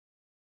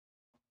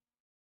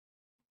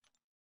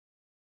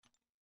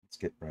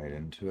get right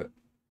into it.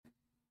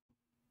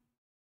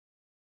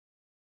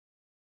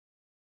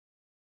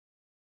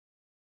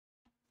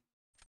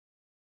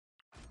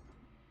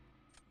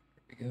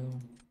 There we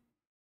go.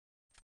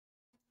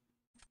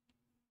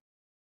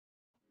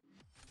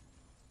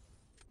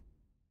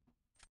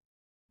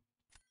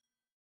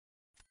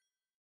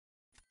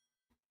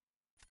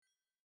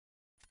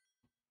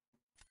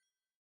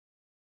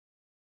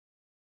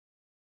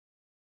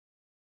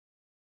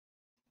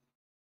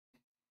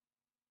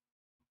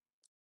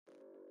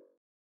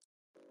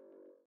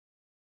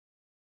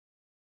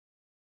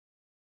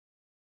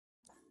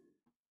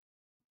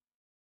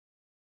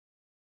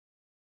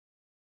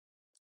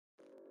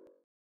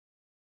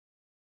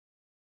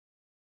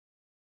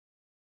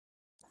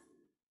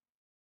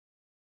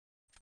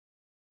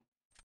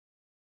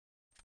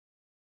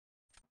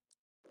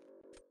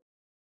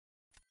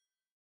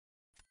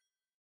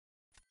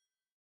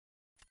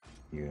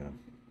 Yeah.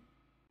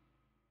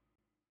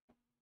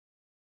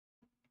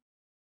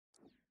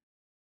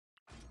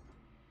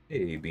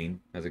 Hey, Bean.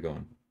 How's it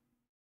going?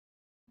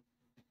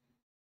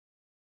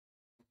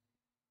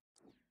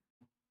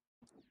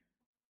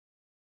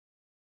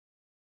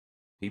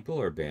 People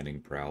are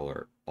banning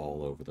Prowler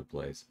all over the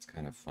place. It's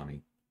kind of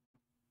funny.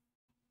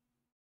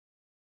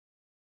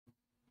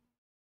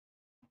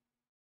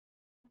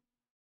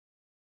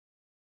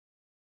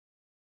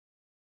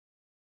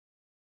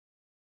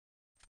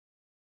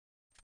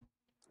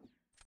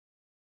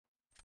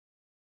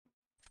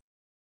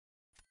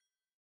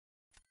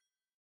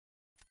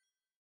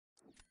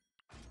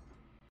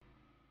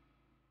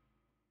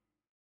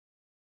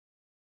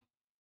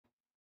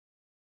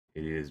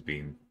 It is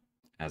Bean,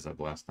 as of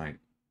last night.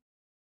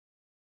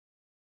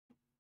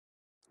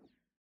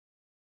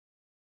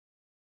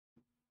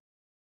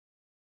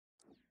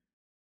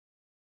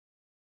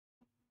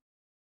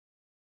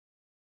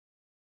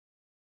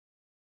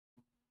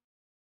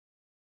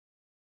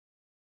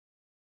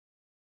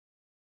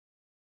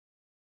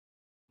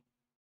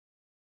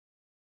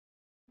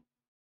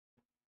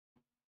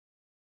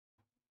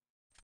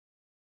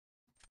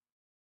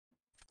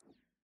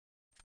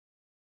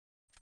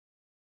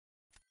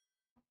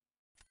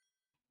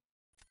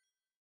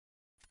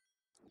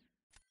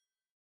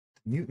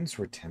 Mutants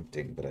were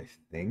tempting, but I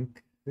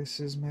think this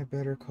is my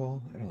better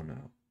call. I don't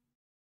know.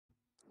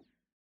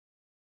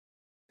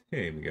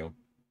 Hey, Miguel.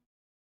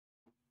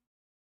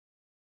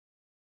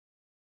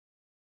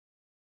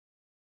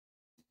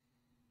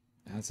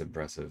 That's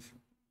impressive.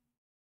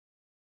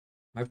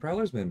 My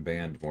Prowler's been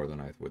banned more than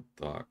I would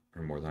thought,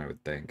 or more than I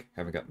would think.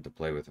 Haven't gotten to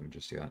play with him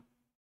just yet.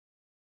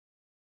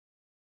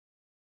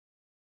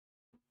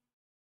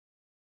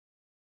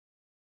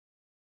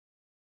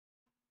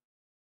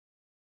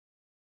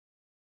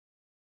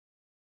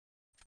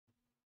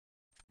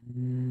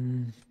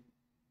 Mm,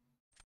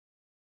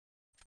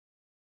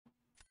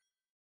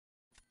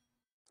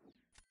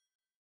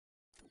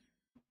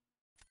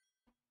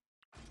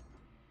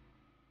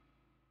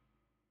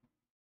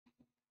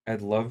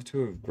 I'd love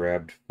to have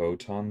grabbed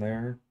Photon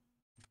there,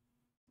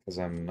 because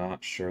I'm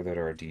not sure that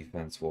our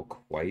defense will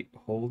quite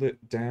hold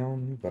it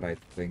down, but I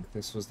think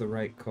this was the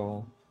right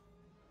call.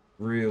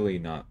 Really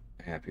not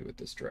happy with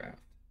this draft.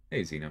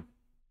 Hey, Zeno.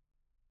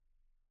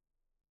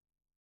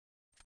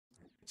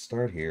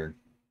 Start here.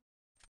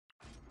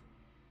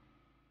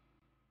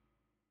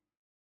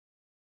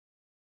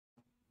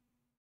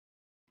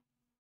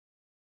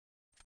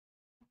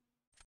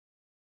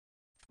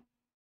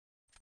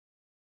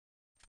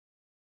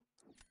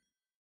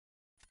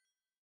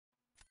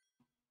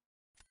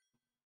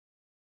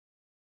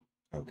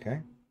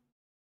 Okay.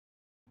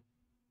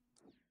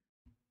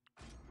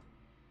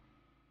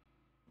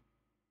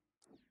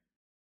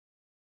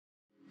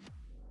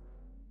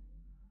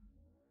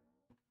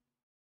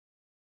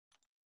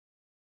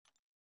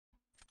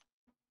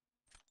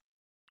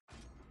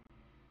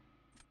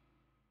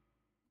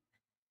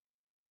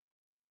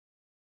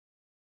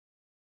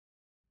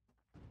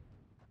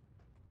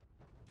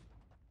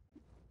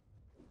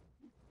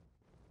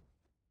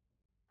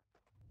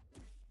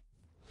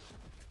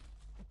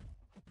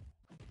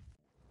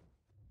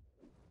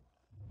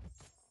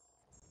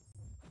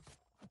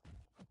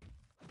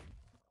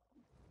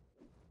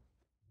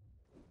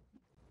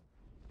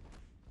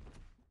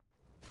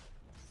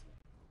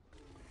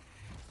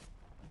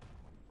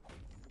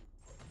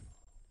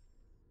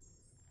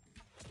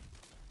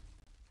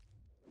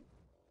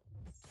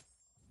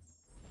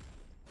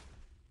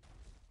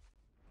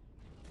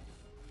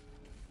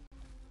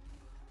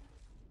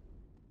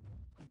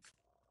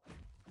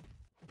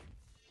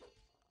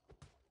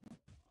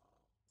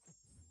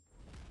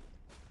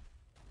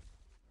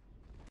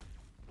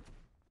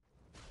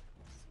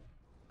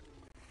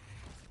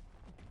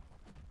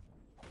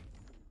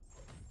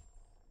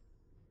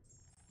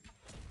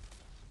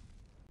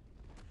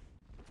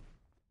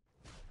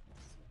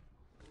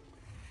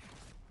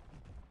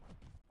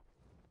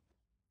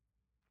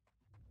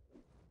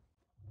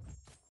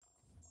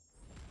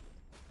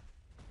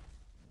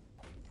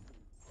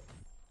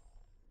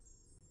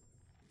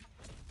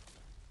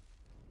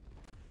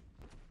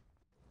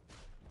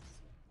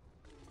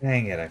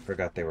 Dang it, I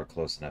forgot they were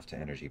close enough to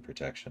energy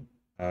protection.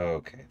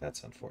 Okay,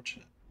 that's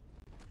unfortunate.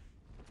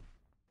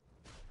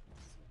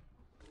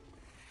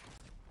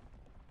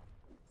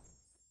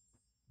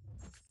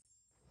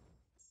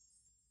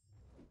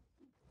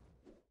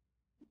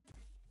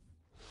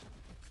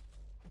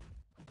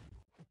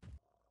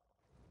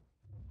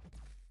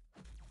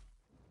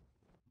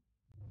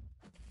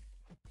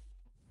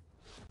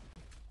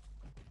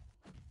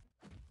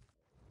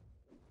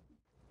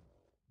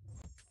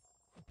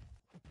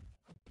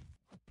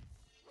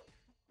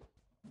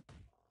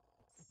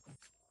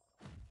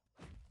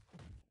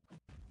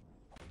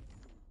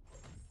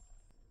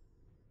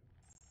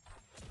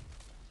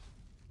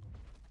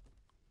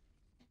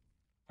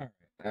 Alright,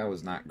 that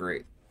was not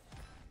great.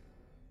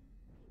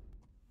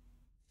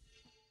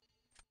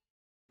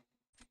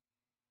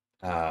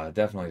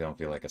 Definitely don't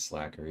feel like a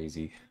slacker,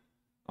 easy.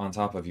 On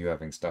top of you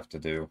having stuff to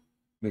do,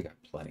 we got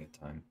plenty of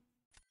time.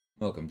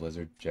 Welcome,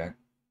 Blizzard, Jack.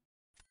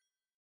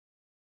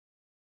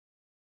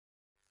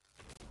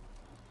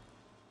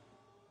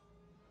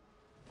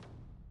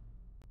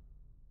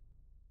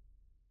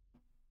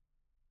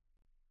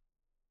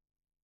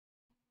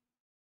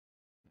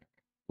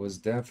 Was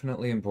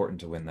definitely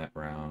important to win that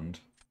round.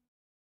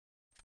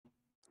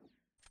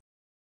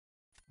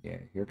 Yeah,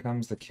 here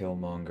comes the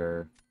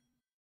Killmonger.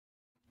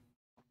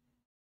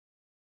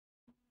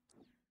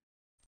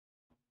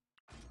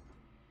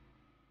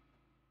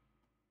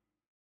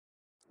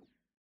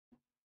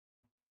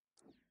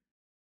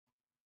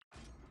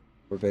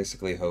 We're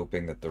basically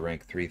hoping that the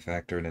rank 3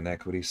 factor in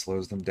inequity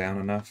slows them down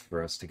enough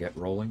for us to get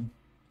rolling.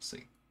 Let's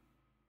see.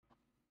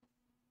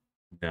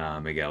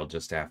 Nah, Miguel,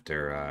 just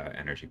after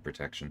energy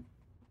protection.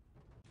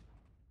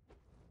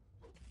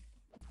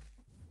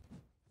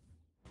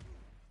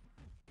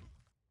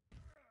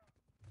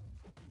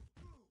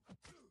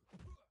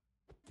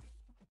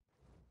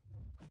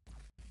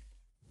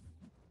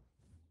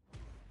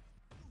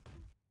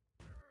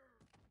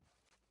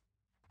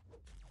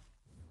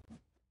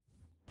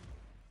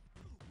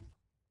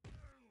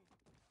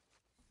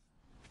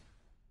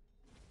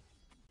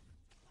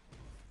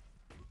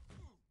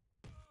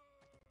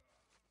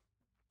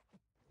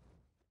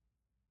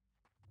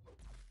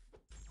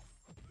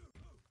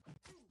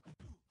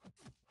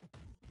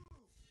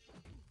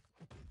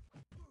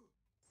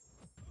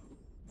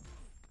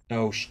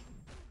 Oh,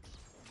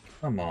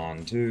 come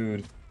on,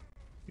 dude.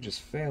 You're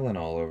just failing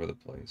all over the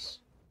place.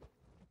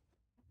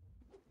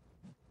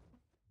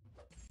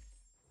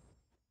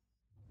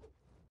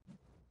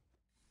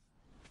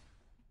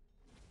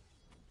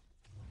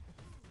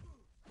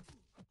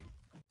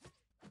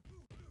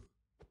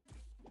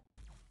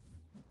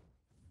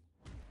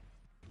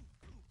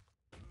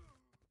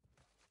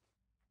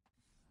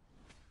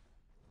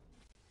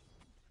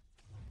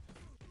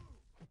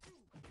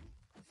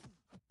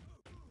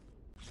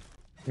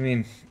 I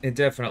mean, it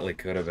definitely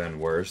could have been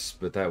worse,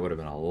 but that would have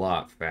been a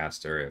lot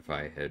faster if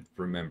I had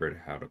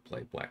remembered how to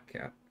play Black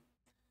Cat.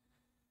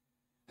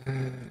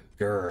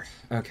 Grr.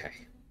 Okay.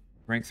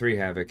 Rank 3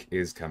 Havoc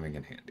is coming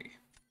in handy.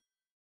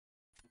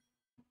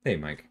 Hey,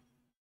 Mike.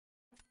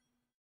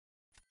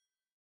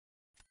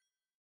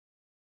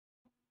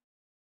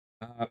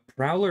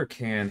 Prowler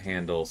can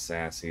handle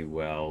Sassy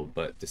well,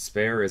 but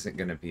Despair isn't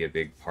going to be a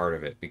big part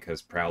of it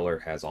because Prowler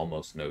has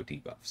almost no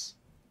debuffs.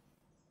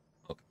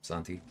 Welcome,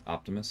 Santi.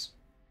 Optimus.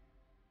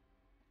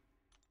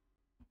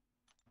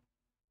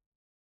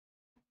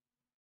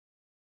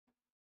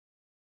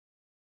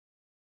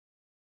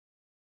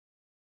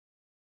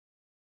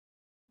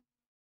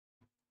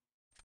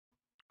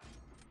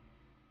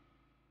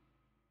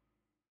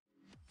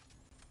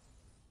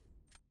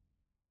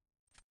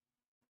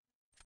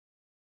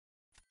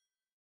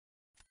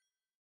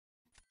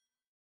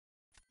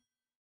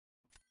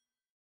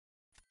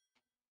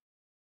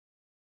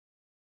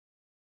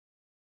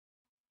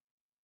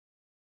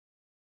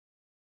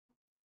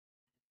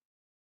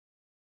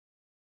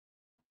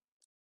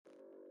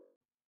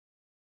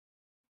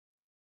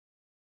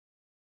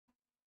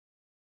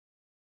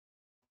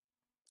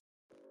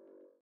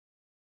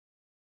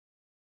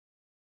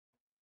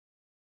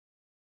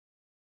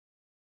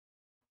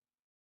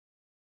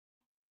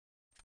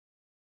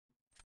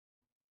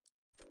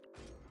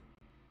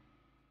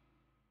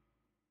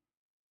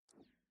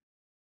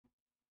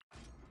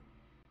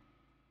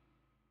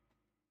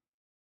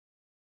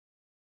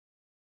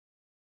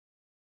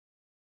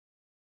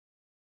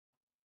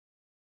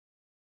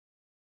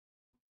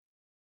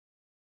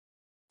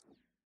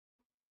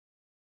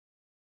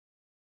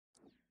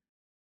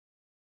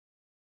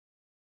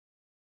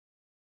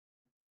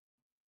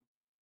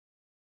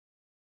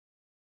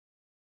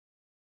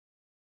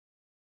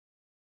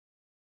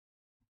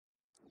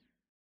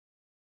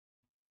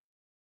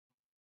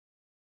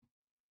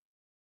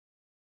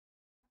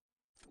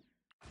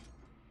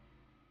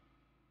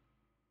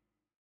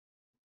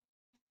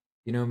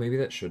 You know, maybe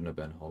that shouldn't have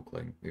been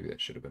Hulkling. Maybe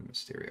that should have been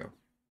Mysterio.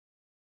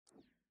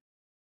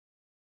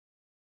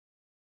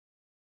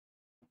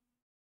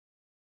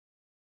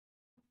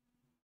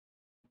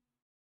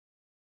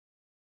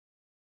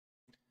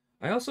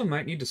 I also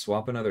might need to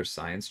swap another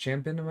science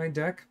champ into my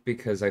deck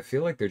because I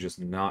feel like they're just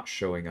not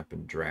showing up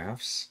in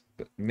drafts.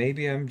 But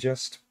maybe I'm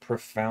just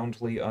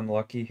profoundly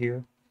unlucky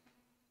here.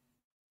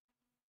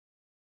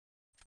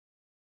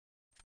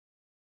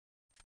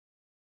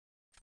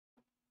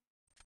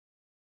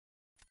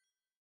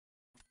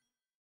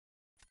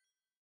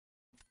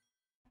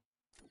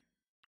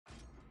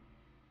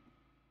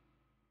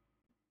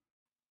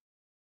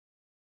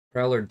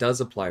 Prowler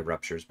does apply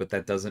ruptures, but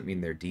that doesn't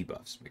mean they're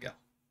debuffs, Miguel.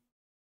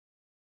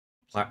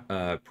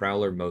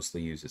 Prowler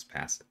mostly uses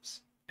passives,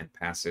 and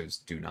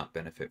passives do not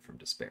benefit from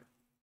despair.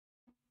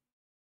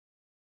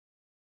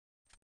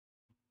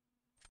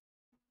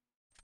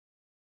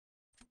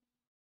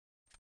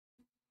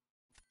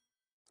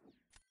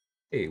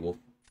 Hey, well.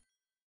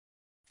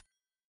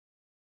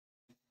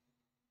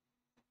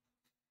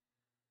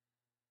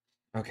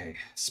 Okay,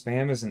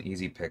 spam is an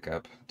easy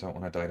pickup. Don't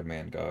want to die to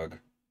Mangog.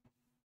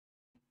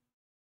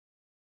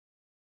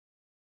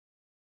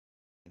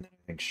 And then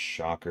I think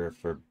Shocker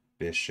for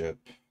Bishop.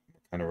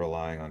 Kind of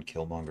relying on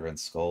Killmonger and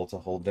Skull to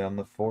hold down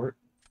the fort.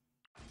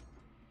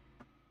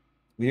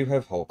 We do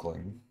have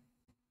Hulkling.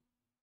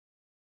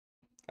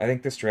 I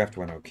think this draft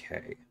went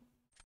okay.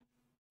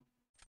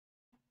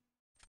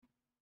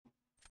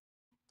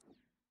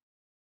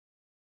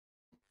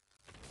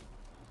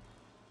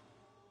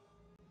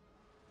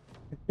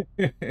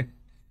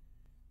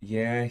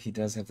 Yeah, he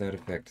does have that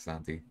effect,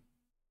 Santi.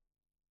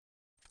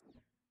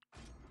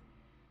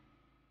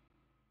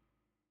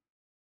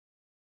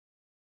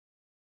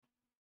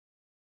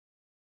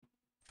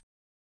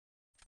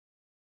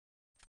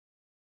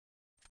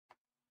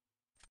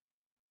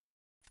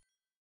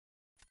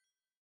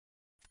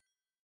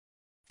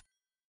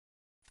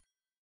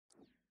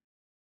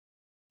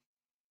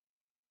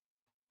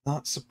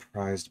 Not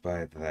surprised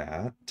by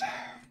that.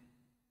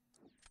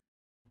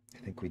 I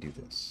think we do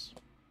this.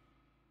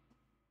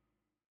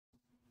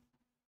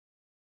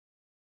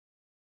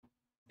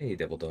 Hey,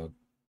 Devil Dog.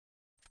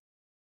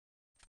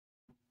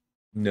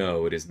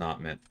 No, it is not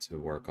meant to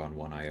work on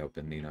one eye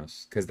open,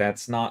 Ninos. Because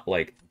that's not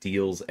like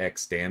deals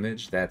X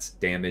damage, that's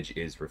damage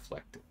is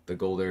reflected. The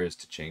goal there is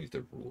to change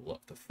the rule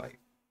of the fight.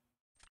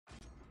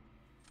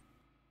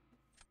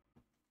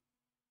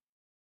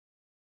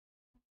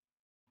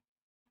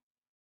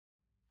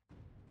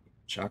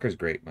 Shocker's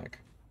great, Mike.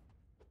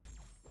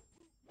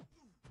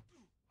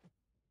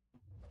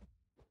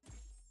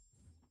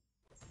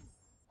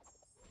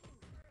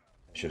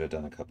 Should have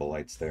done a couple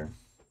lights there.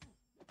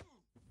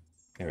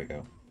 There we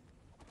go.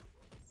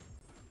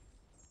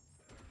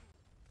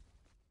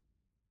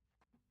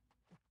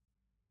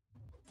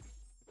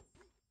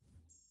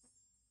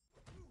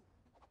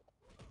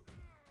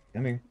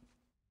 Come here.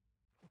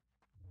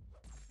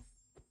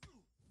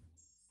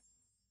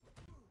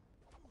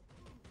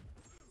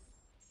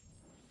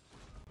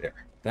 There.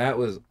 That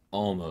was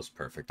almost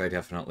perfect. I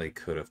definitely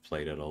could have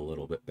played it a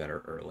little bit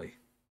better early.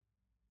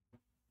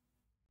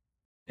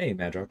 Hey,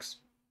 Madrox.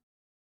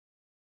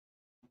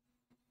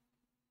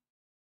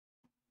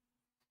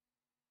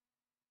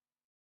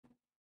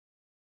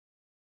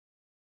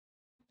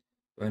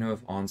 Do I know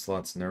if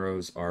Onslaught's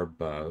Neuros are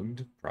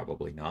bugged?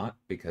 Probably not,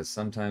 because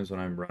sometimes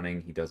when I'm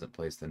running, he doesn't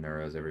place the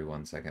Neuros every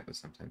 1 second, but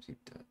sometimes he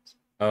does.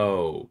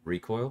 Oh,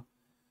 recoil?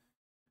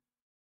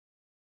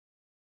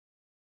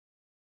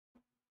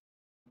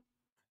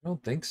 I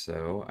don't think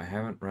so. I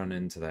haven't run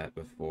into that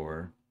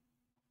before.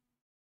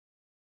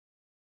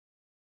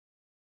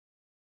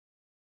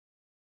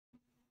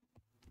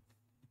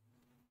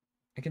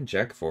 I can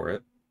check for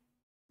it.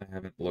 I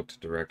haven't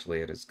looked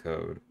directly at his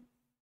code.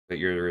 But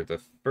you're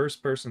the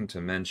first person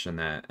to mention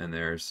that, and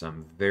there are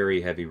some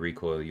very heavy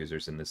recoil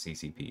users in the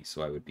CCP,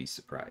 so I would be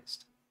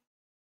surprised.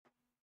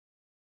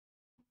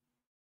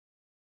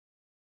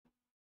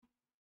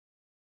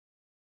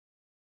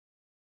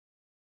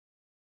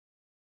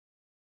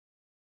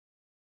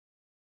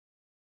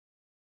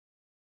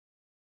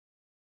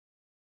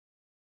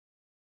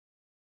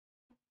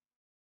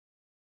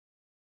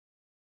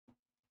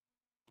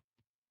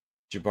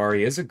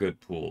 Jabari is a good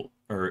pool,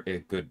 or a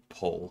good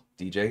pull,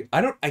 DJ.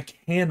 I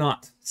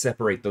cannot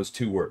separate those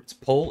two words.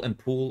 Pull and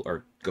pool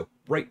are go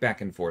right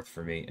back and forth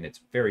for me, and it's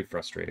very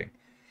frustrating.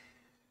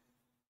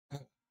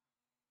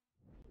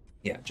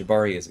 Yeah,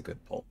 Jabari is a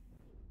good pull.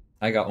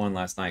 I got one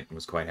last night and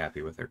was quite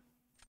happy with her.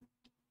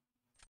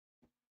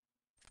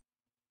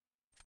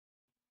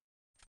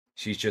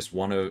 She's just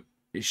one of...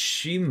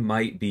 She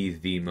might be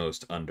the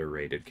most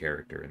underrated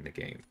character in the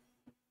game.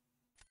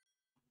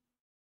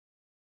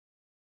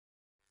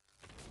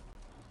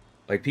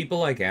 Like, people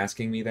like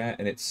asking me that,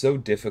 and it's so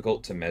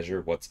difficult to measure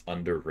what's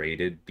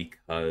underrated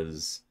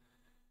because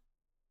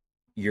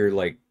you're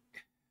like,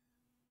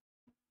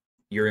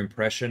 your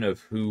impression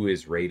of who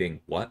is rating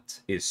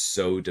what is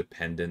so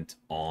dependent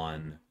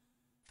on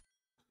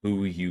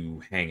who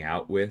you hang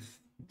out with,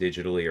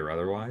 digitally or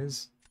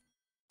otherwise.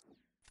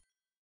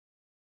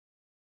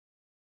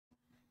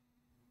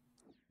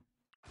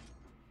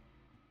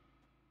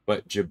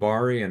 But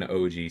Jabari and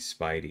OG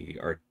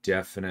Spidey are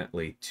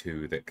definitely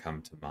two that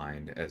come to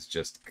mind as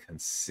just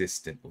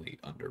consistently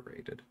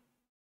underrated.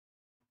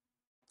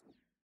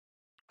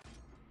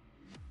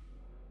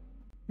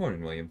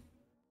 Morning, William.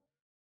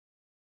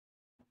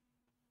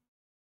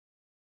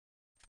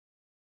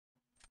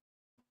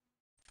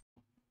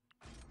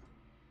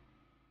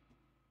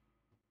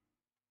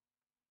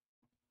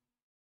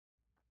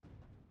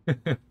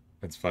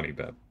 That's funny,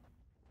 Beb.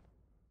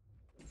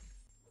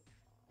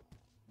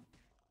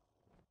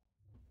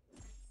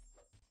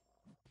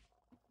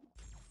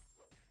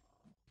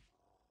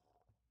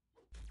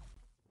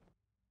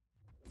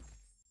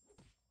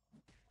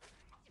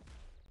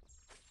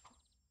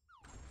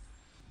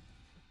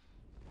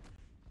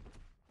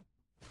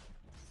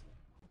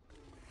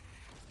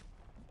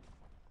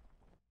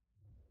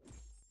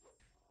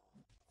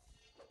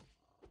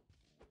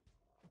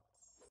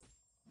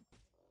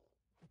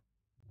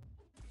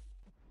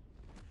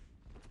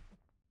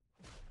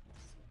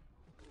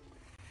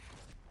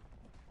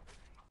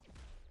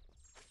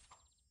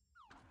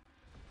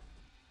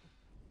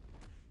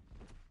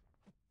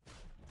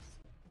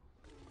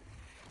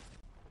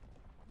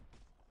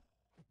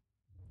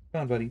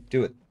 Come on, buddy.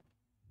 Do it.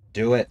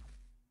 Do it.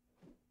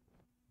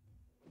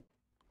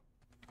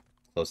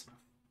 Close enough.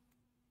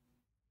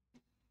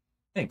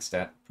 Thanks,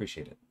 Stat.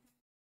 Appreciate it.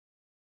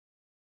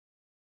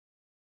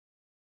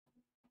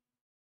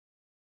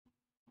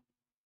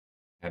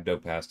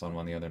 Abdo passed on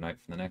one the other night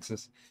from the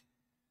Nexus.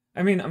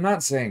 I mean, I'm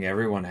not saying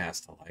everyone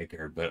has to like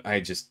her, but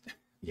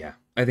yeah,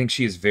 I think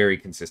she is very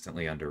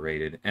consistently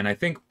underrated. And I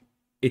think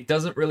it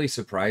doesn't really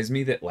surprise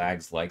me that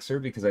Lags likes her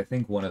because I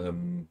think one of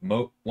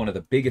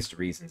the biggest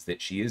reasons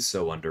that she is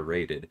so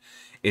underrated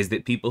is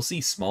that people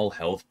see small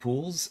health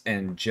pools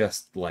and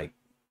just like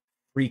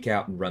freak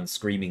out and run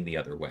screaming the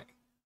other way.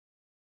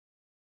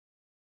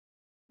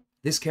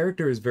 This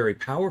character is very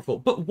powerful,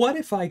 but what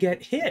if I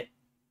get hit?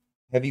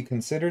 Have you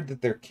considered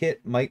that their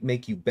kit might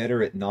make you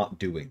better at not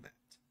doing that?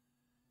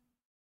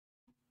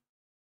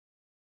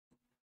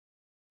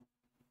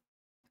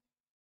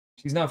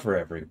 She's not for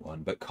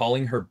everyone, but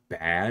calling her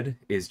bad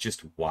is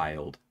just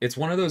wild. It's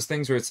one of those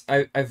things where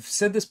I've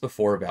said this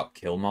before about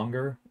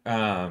Killmonger,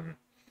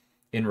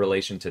 in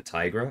relation to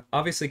Tigra.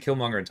 Obviously,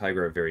 Killmonger and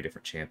Tigra are very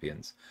different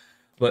champions.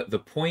 But the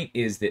point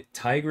is that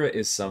Tigra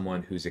is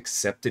someone who's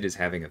accepted as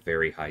having a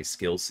very high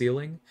skill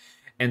ceiling.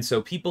 And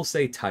so people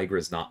say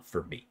Tigra's not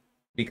for me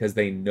because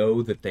they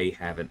know that they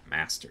haven't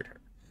mastered her.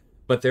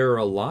 But there are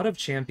a lot of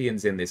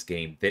champions in this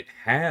game that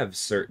have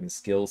certain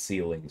skill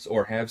ceilings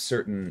or have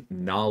certain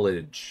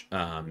knowledge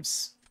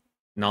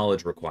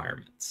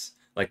requirements.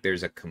 Like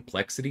there's a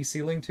complexity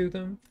ceiling to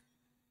them.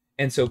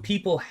 And so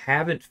people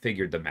haven't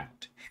figured them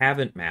out,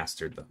 haven't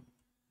mastered them,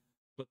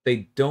 but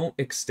they don't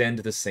extend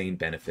the same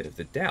benefit of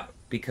the doubt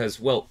because,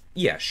 well,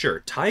 yeah, sure,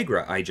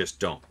 Tigra I just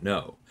don't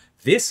know.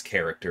 This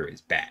character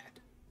is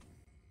bad.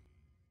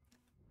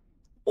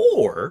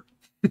 Or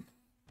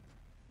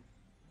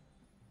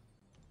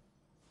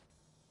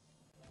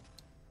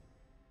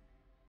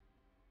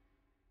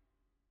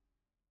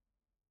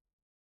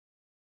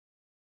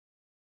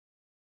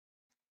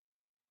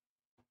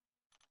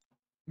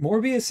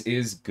Morbius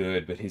is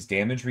good, but his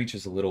damage reach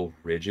is a little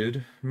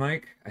rigid,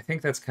 Mike. I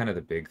think that's kind of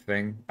the big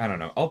thing. I don't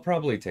know. I'll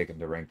probably take him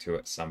to rank 2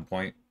 at some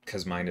point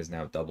because mine is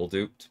now double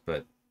duped,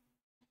 but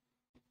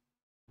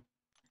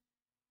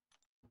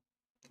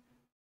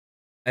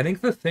I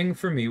think the thing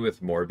for me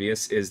with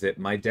Morbius is that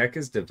my deck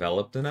is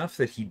developed enough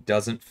that he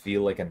doesn't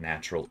feel like a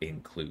natural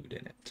include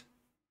in it.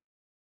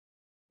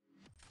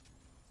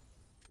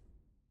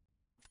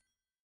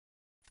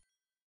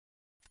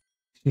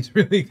 He's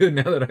really good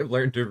now that I've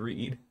learned to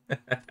read.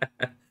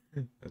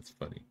 That's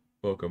funny.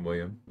 Welcome,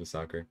 William, the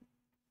soccer.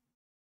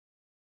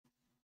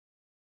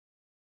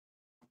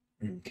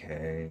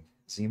 Okay.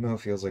 Zemo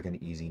feels like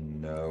an easy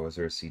no. Is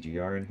there a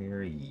CGR in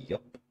here?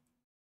 Yup.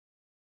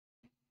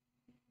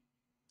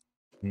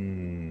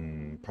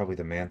 Probably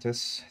the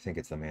Mantis. I think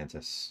it's the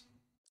Mantis.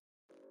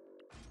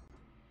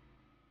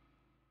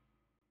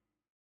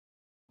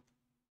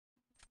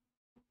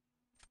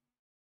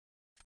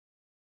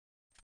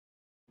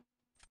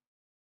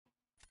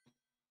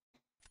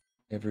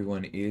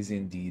 Everyone is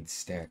indeed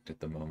stacked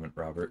at the moment,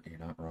 Robert. You're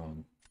not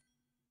wrong.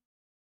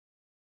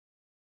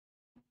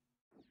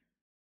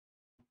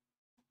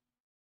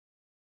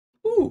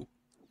 Ooh.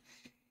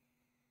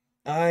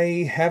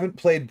 I haven't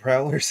played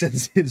Prowler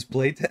since his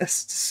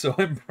playtest, so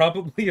I'm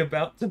probably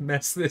about to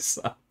mess this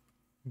up.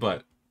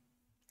 But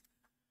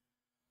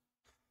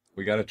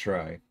we gotta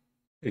try.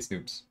 Hey,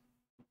 Snoops.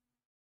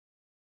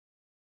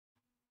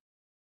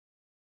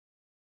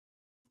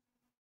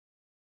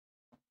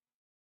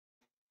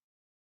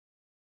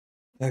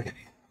 Okay,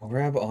 I'll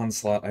grab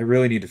Onslaught. I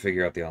really need to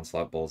figure out the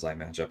Onslaught Bullseye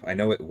matchup. I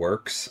know it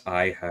works.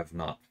 I have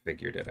not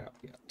figured it out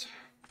yet.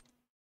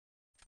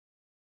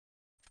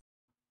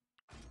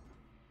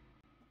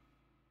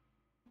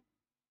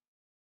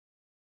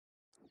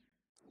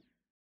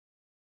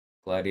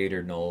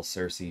 Gladiator, Null,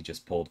 Cersei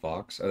just pulled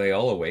Vox. Are they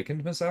all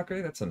awakened,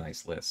 Masakre? That's a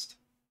nice list.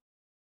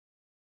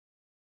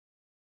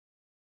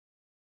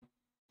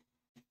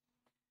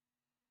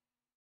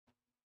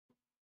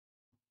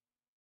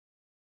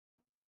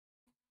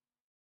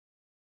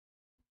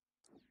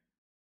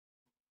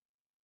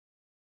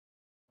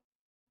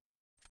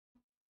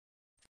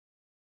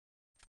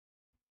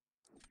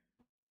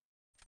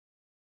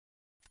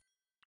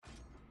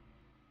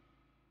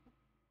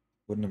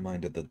 Wouldn't have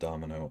minded the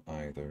domino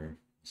either.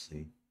 Let's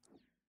see.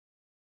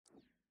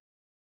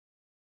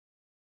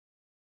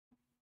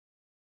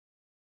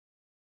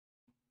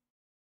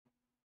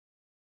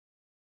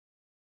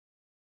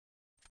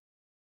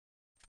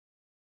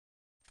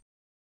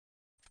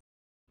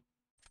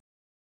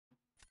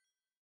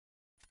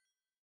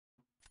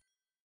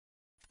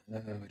 Oh,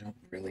 I don't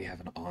really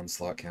have an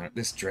onslaught counter.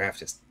 This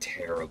draft is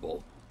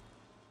terrible.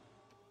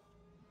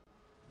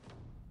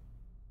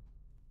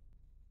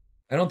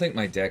 I don't think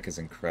my deck is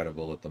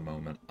incredible at the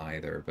moment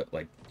either, but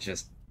like,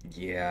 just,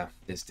 yeah,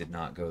 this did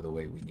not go the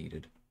way we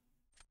needed.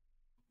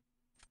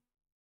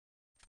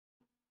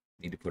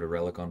 Need to put a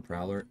relic on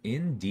Prowler?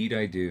 Indeed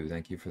I do.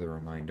 Thank you for the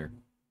reminder.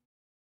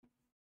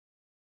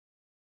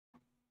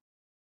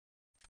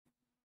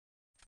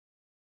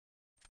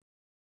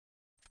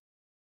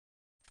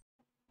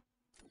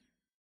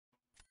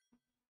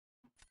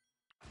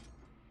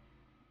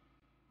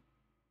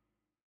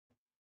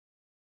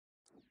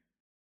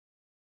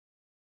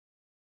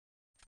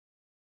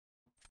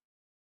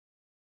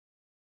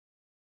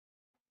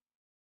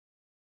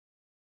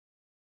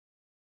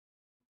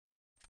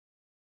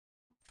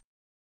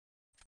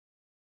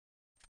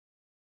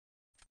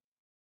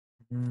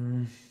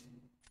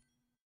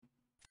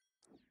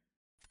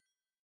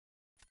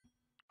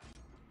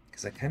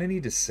 Because I kind of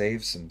need to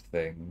save some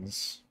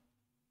things.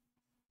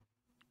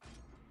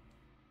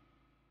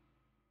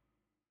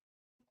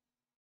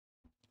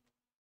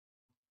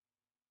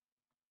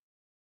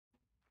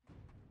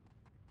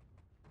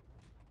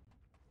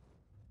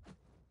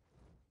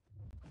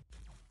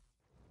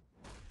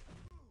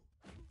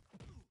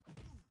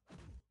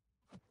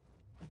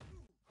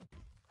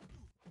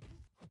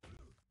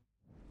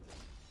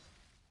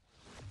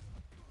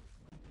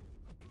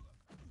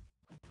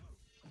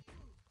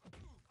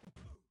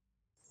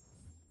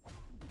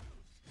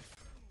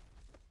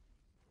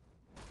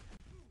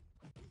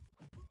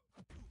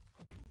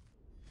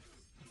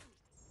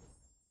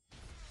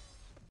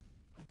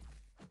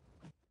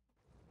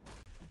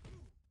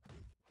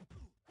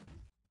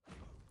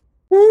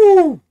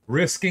 Woo!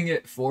 Risking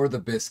it for the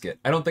biscuit.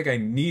 I don't think I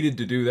needed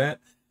to do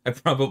that. I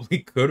probably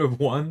could have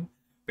won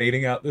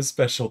baiting out this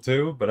special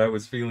too, but I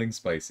was feeling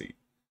spicy.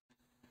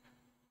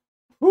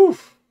 Whew.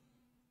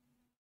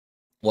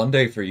 One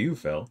day for you,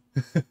 Phil.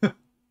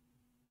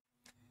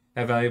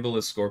 How valuable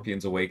is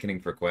Scorpion's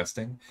Awakening for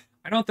questing?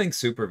 I don't think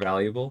super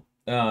valuable.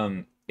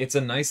 It's a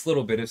nice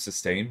little bit of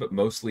sustain, but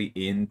mostly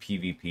in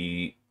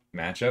PvP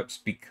matchups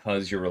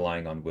because you're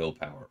relying on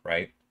willpower,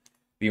 right?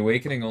 The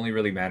Awakening only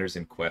really matters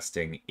in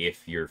questing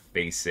if you're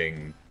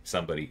facing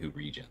somebody who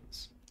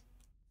regens.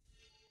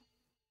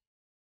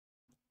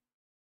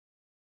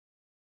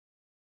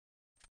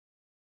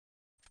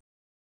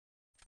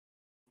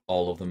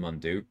 All of them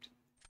unduped.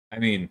 I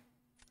mean,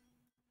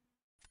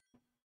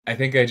 I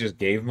think I just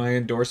gave my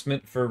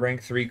endorsement for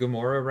rank 3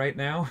 Gamora right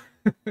now.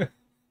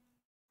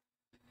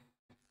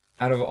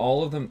 Out of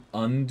all of them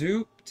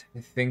unduped, I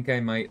think I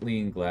might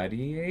lean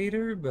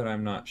Gladiator, but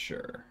I'm not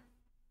sure.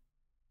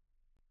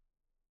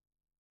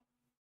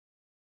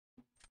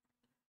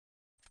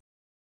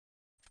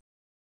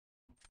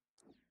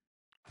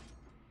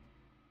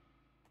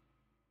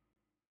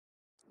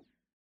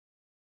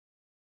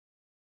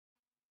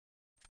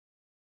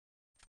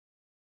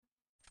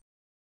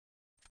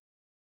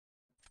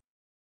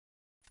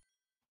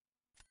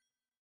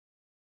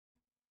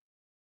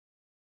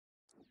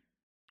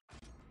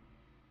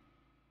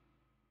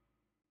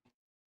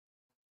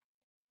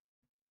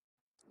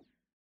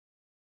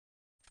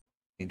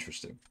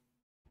 Interesting.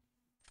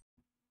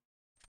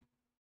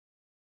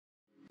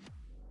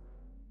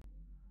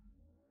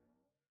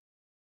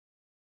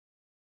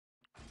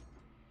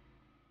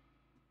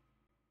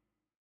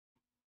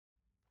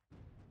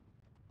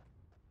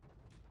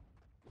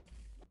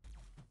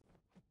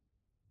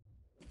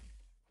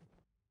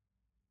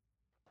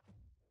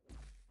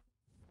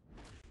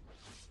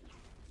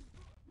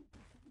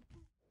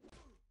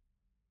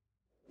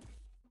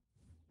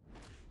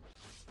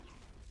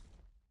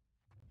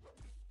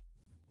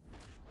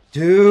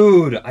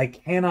 Dude, I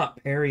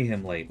cannot parry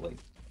him lately.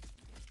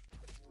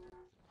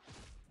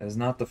 That is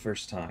not the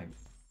first time.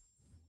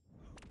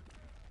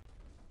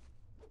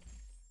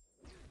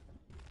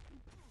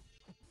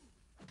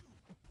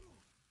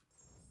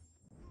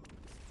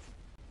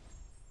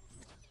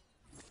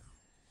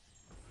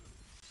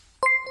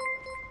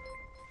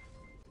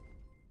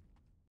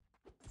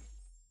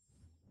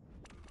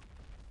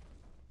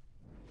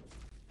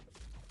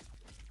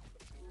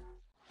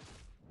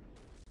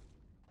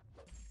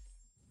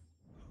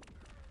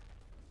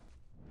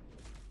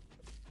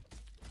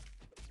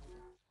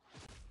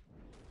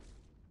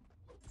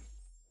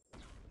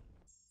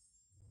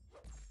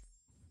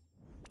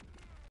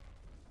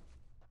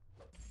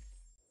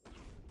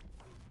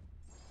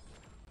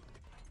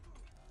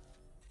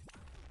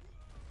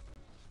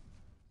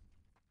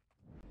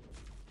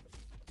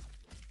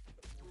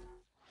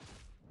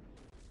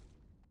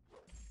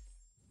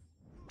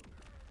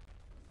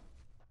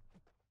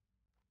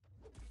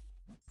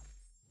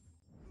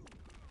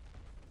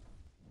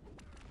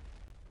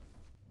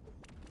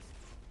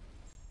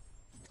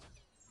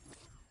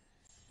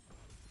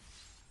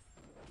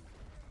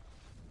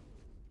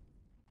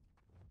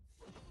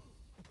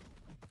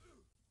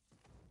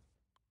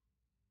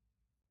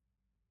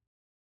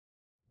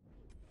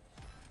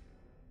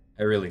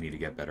 I really need to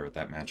get better at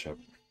that matchup.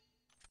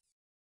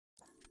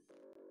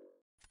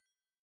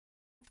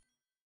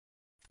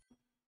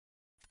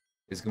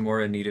 Is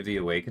Gamora in need of the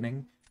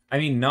awakening? I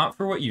mean, not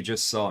for what you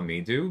just saw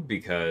me do,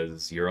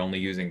 because you're only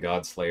using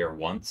Godslayer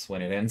once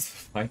when it ends the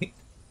fight.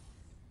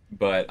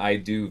 But I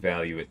do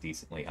value it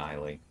decently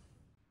highly.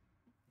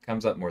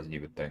 Comes up more than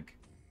you would think.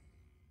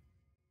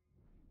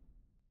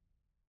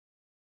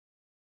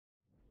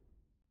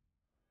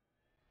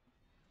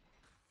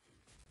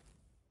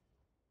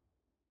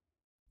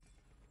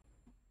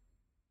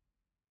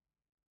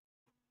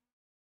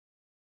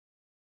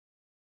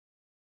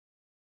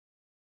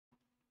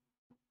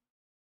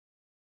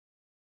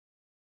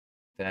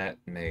 That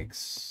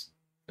makes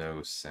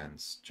no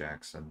sense,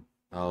 Jackson.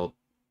 I'll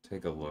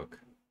take a look.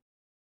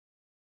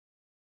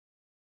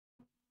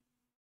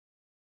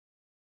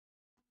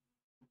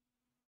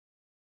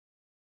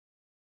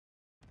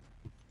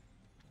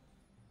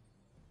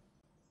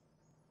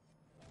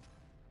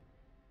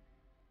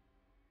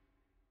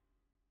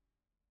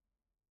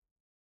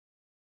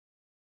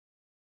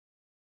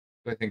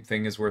 I think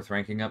Thing is worth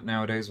ranking up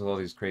nowadays with all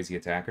these crazy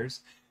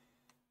attackers.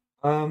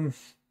 Um,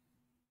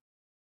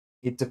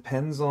 it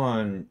depends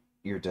on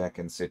your deck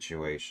and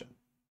situation.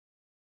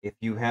 If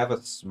you have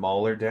a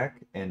smaller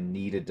deck and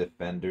need a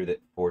defender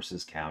that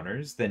forces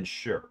counters, then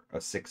sure, a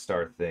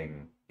 6-star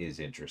Thing is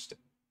interesting.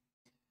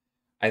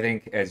 I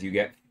think as you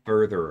get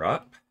further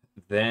up,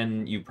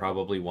 then you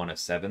probably want a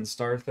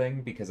 7-star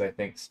Thing because I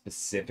think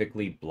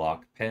specifically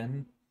Block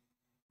Pen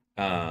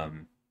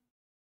um,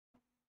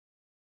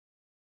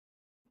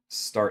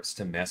 starts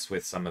to mess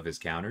with some of his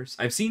counters.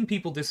 I've seen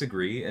people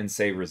disagree and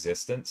say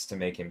resistance to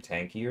make him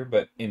tankier,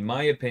 but in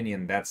my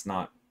opinion, that's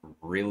not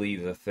really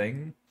the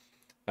thing.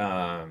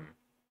 Um,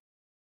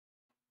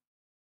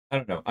 I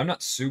don't know. I'm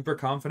not super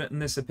confident in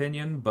this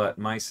opinion, but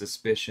my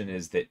suspicion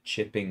is that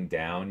chipping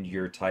down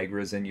your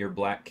Tigras and your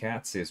Black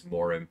Cats is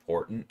more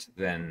important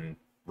than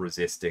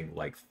resisting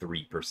like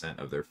 3%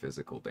 of their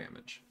physical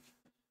damage.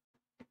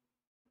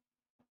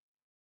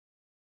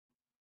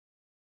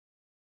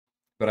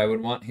 But I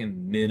would want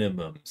him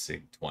minimum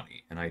Sig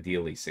 20 and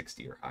ideally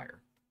 60 or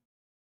higher.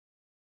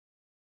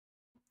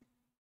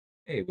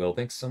 Hey, Will,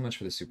 thanks so much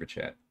for the super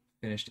chat.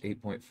 Finished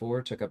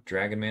 8.4, took up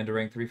Dragon Man to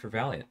rank 3 for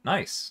Valiant.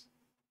 Nice.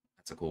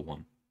 That's a cool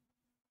one.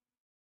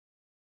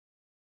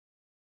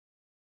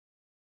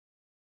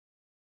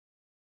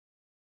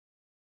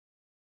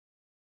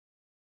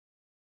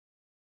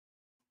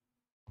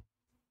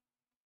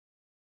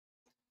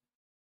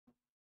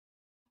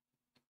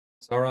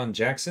 Sauron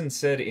Jackson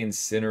said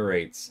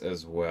incinerates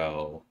as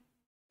well.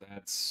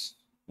 That's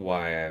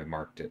why I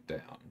marked it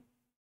down.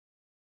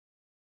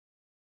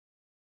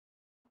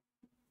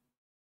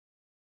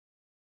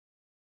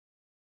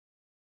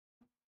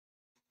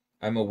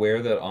 I'm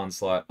aware that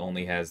Onslaught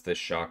only has the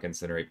Shock,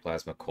 Incinerate,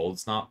 Plasma, Cold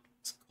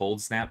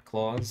Snap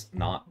clause,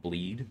 not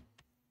Bleed.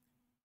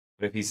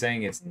 But if he's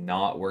saying it's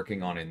not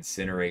working on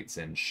Incinerates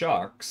and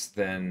Shocks,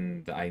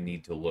 then I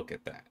need to look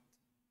at that.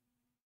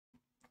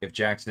 If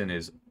Jackson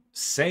is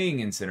saying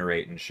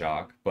Incinerate and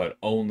Shock, but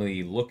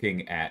only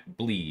looking at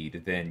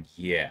Bleed, then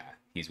yeah,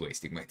 he's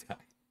wasting my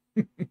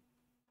time.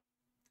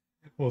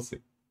 We'll see.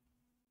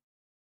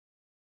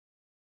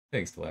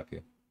 Thanks,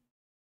 Tilapia.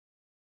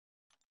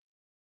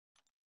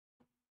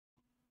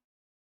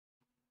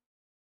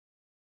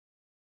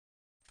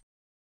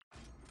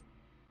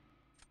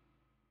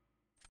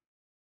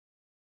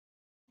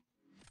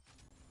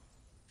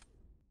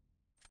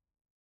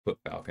 Put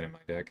Falcon in my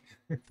deck.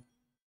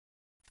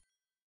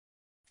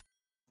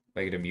 If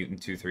I get a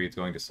Mutant 2-3, it's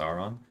going to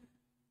Sauron.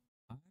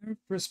 I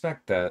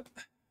respect that.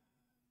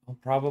 I'll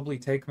probably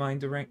take mine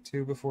to rank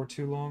 2 before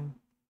too long.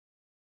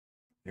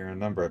 There are a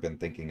number I've been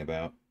thinking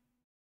about.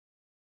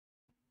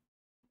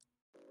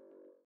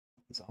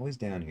 It's always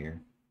down here.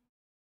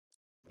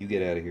 You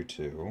get out of here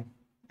too.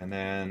 And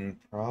then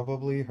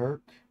probably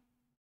Herc.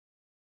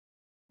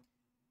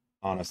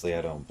 Honestly,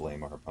 I don't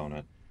blame our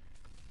opponent.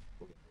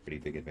 Pretty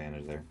big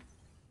advantage there.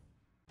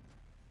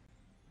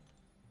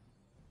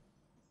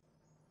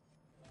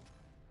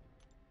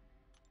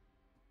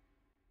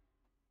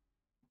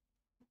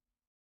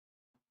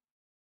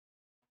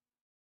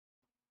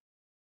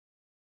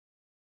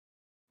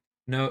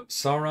 No,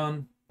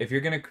 Sauron, if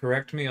you're going to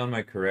correct me on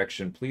my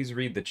correction, please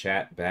read the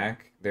chat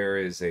back. There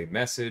is a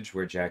message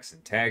where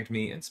Jackson tagged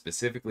me and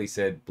specifically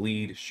said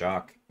bleed,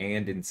 shock,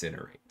 and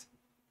incinerate.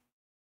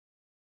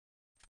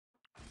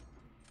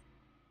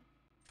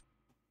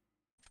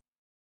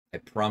 I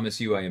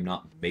promise you I am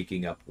not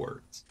making up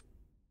words.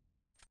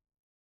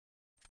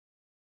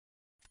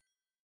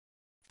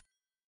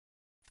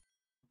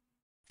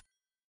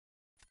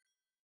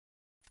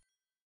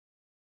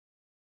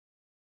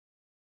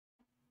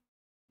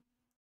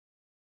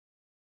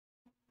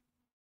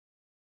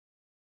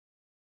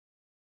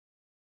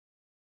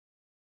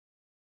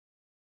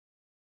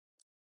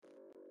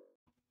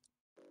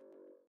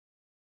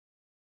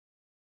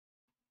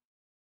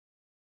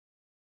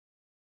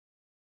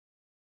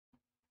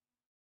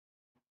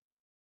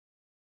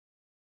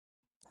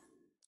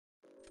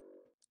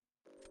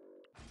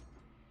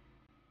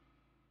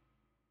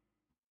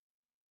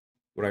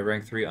 Would I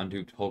rank 3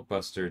 unduped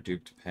Hulkbuster,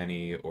 duped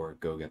Penny, or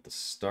go get the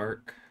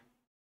Stark?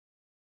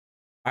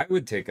 I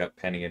would take up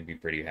Penny and be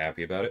pretty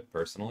happy about it,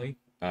 personally.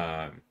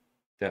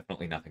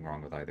 Definitely nothing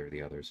wrong with either of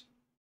the others.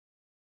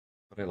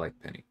 But I like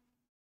Penny.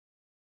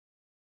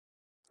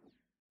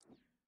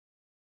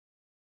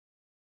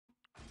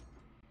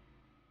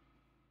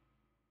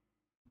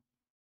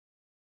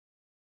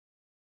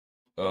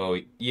 Oh,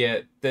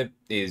 yeah, that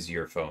is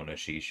your phone,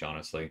 Ashish,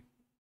 honestly.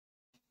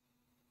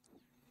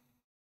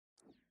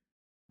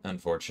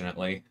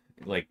 Unfortunately.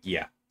 Like,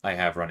 yeah, I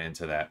have run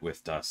into that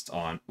with Dust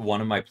on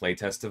one of my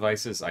playtest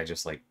devices. I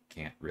just, like,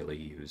 can't really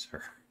use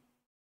her.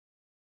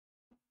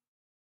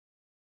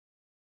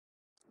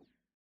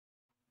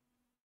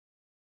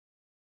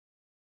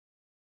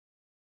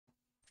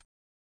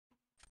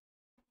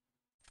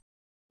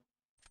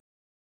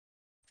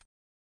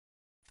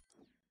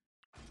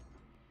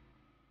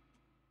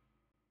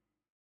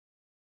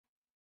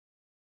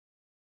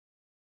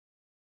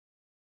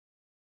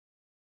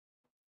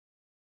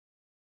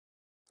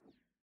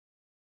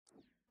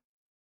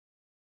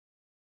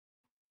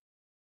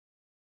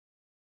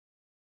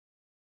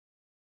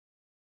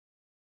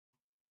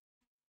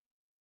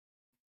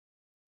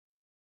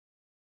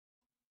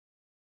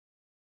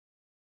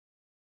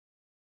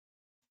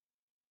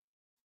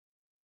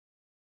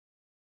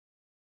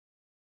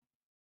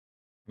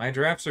 My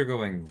drafts are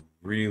going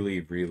really,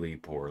 really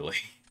poorly.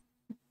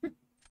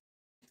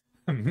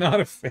 I'm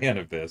not a fan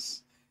of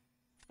this.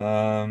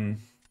 Um,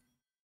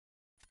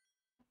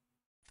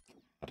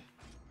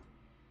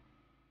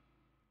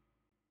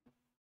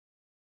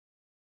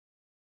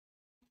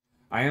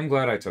 I am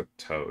glad I took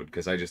Toad,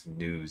 because I just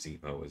knew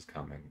Zemo was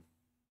coming.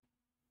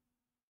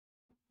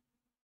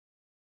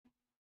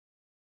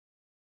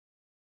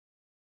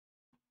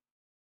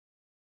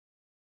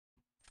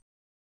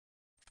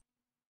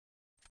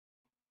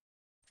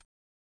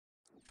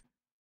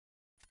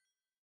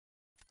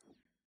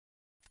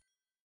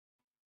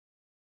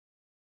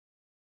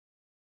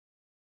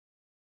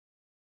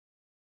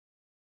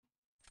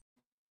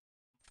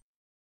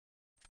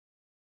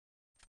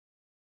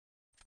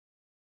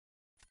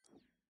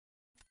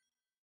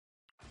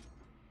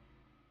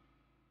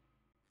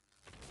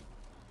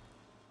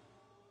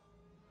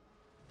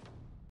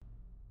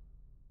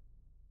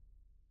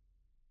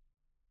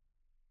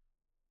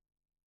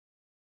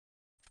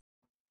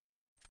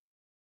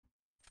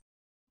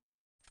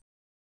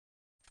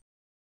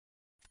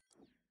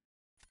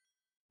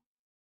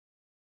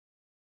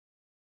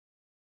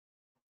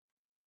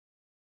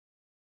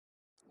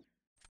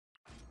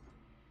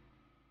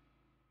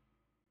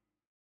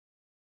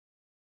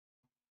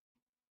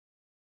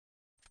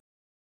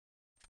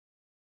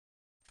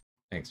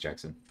 Thanks,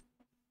 Jackson.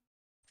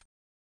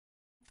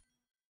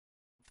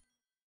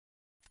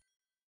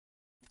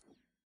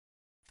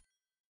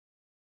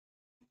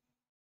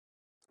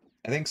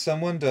 I think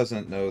someone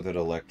doesn't know that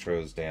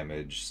Electro's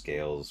damage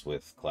scales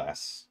with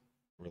class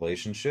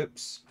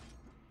relationships,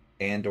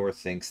 and or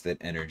thinks that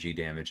energy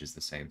damage is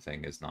the same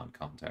thing as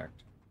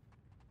non-contact.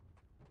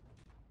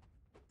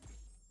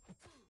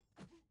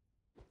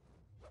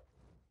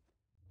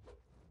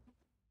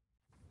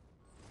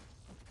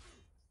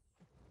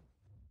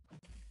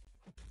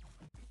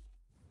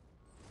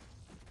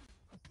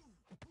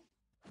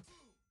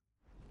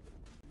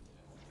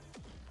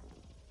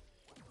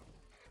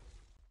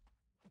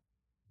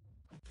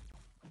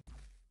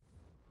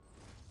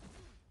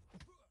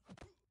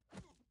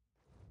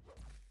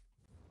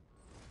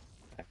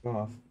 Back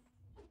off.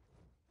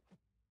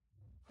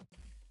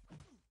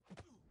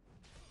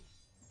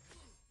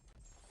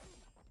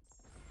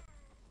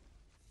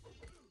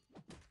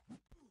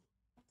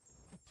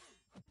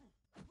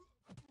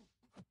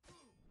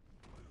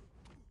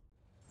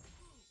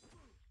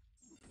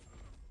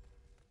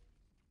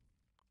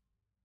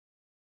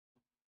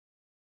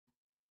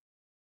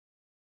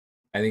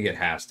 I think it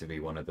has to be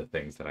one of the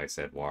things that I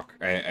said, Walk.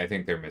 I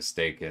think they're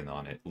mistaken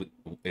on it,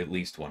 at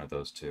least one of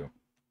those two.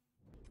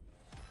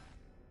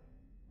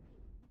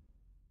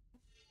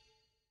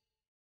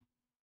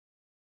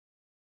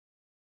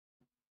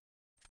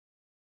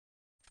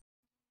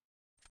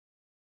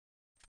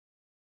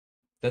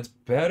 That's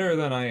better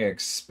than I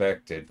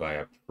expected by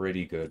a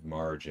pretty good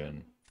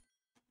margin.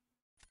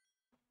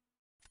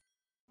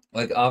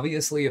 Like,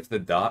 obviously, if the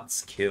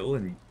dots kill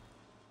and,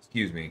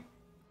 excuse me,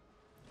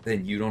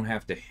 then you don't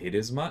have to hit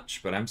as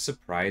much, but I'm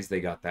surprised they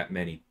got that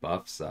many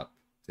buffs up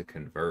to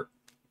convert.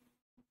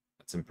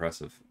 That's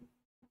impressive.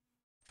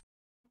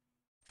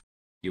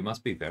 You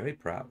must be very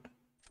proud.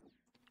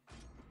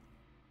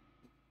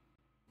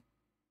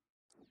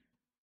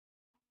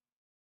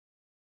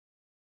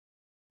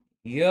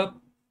 Yep.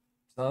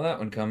 Saw that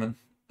one coming.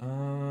 I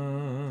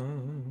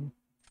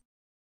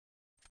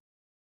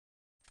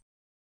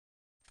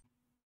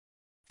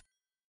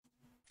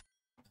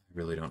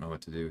really don't know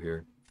what to do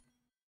here.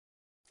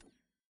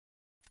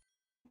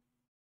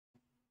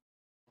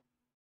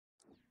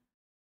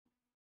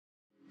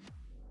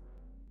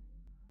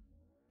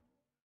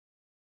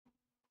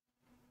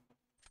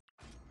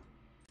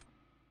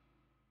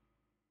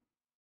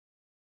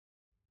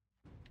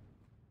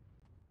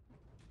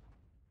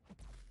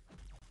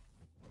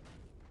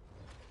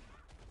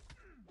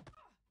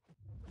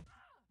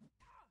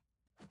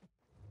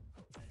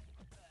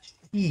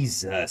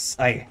 Jesus,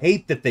 I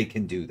hate that they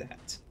can do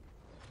that.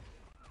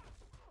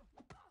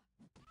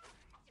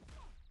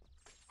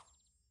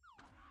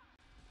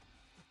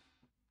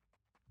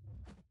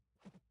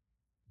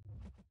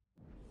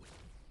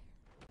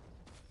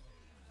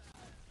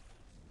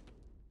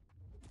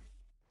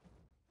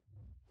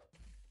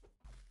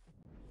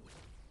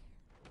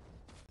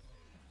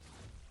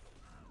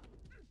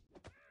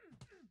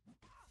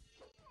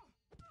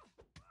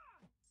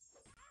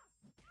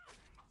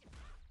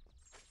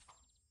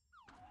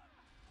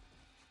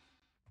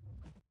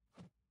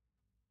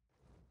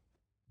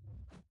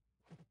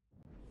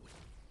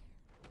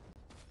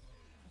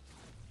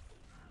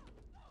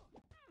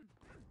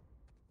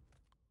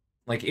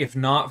 Like, if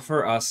not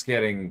for us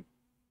getting...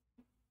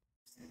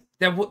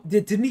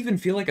 It didn't even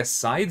feel like a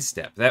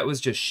sidestep. That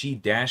was just she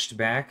dashed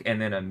back, and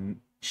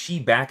then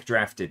she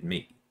backdrafted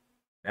me.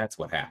 That's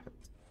what happened.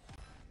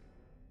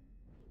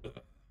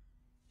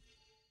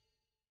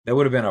 That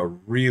would have been a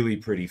really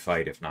pretty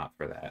fight if not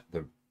for that.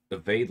 The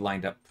evade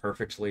lined up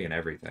perfectly and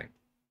everything.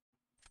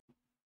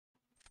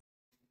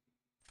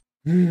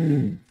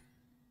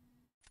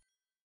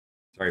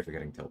 Sorry for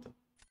getting tilted.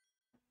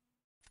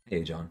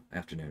 Hey, John.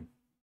 Afternoon.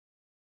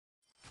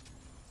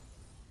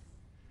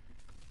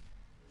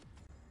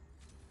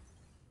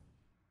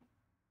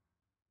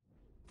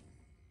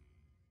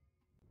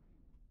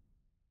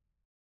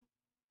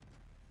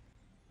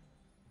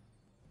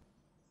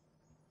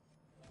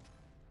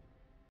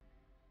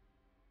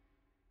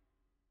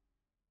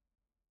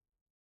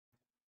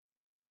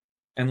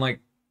 And,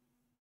 like,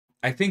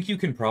 I think you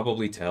can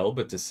probably tell,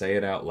 but to say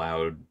it out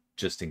loud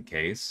just in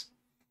case,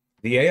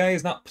 the AI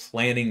is not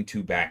planning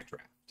to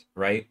backdraft,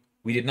 right?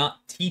 We did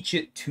not teach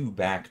it to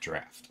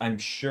backdraft. I'm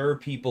sure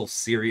people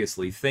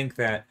seriously think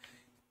that.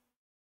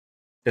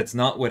 That's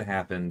not what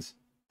happened.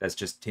 That's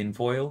just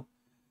tinfoil.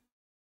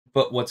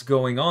 But what's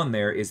going on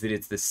there is that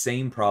it's the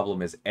same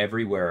problem as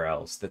everywhere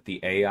else, that the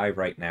AI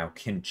right now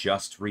can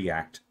just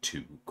react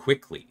too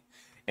quickly.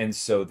 And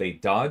so they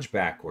dodge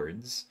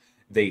backwards,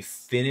 they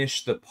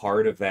finish the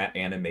part of that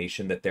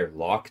animation that they're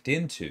locked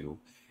into,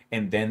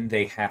 and then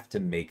they have to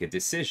make a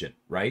decision,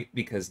 right?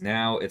 Because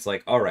now it's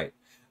like, all right,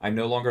 I'm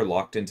no longer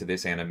locked into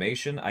this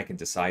animation, I can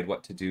decide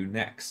what to do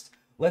next.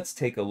 Let's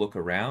take a look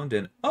around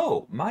and,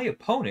 oh, my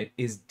opponent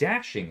is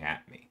dashing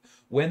at me.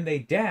 When they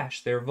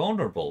dash, they're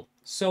vulnerable,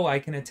 so I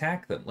can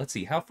attack them. Let's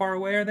see, how far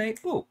away are they?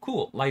 Oh,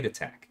 cool, light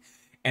attack.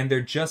 And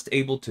they're just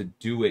able to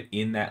do it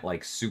in that,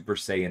 like, Super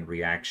Saiyan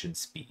reaction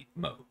speed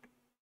mode.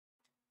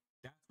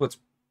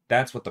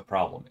 That's what the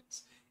problem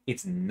is.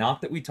 It's not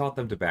that we taught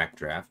them to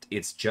backdraft,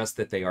 it's just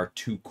that they are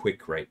too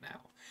quick right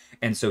now.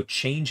 And so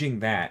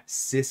changing that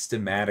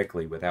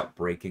systematically without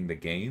breaking the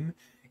game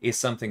is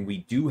something we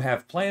do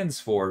have plans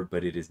for,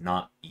 but it is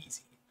not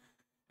easy.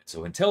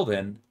 So until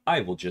then,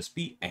 I will just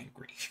be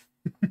angry.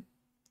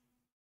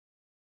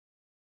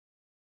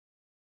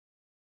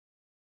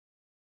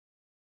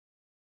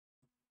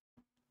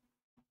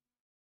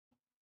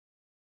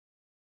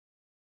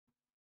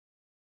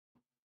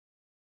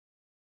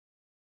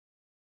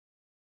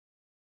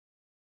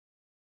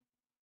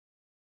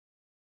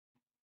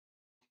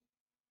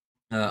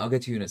 I'll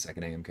get to you in a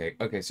second, AMK.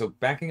 Okay, so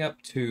backing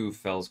up to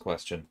Fell's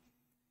question.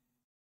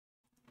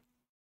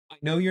 I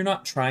know you're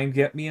not trying to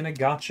get me in a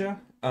gotcha,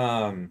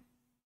 but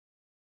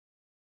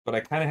I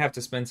kind of have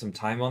to spend some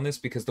time on this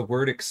because the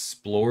word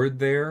explored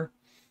there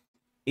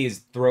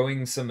is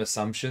throwing some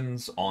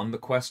assumptions on the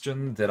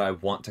question that I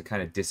want to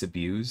kind of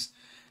disabuse.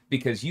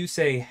 Because you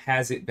say,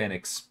 has it been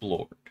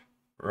explored,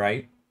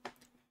 right?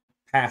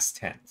 Past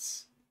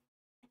tense.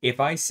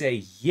 If I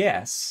say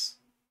yes,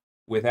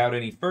 without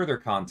any further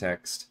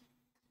context,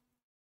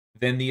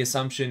 then the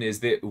assumption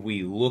is that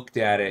we looked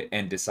at it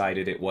and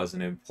decided it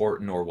wasn't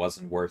important or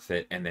wasn't worth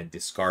it and then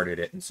discarded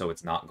it, and so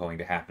it's not going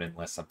to happen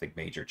unless something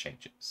major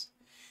changes.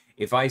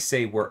 If I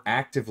say we're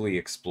actively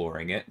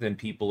exploring it, then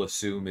people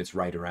assume it's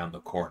right around the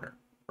corner,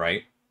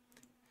 right?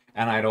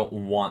 And I don't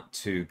want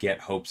to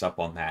get hopes up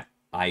on that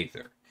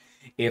either.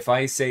 If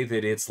I say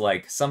that it's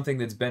like something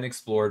that's been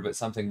explored but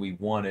something we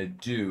want to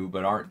do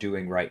but aren't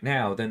doing right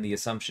now, then the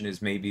assumption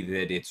is maybe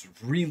that it's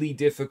really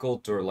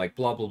difficult or like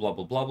blah blah blah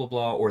blah blah blah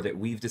blah, or that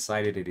we've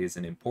decided it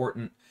isn't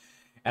important.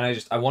 And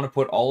I want to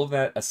put all of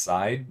that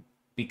aside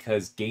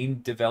because game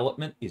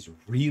development is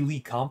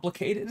really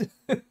complicated.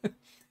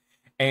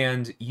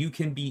 And you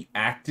can be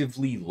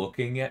actively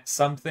looking at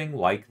something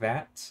like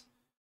that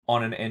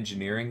on an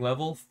engineering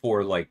level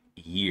for like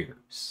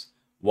years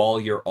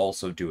while you're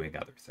also doing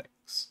other things.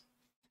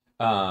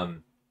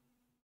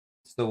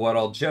 So what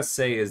I'll just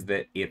say is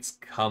that it's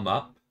come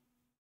up.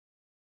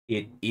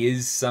 It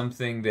is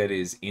something that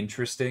is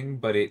interesting,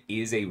 but it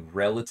is a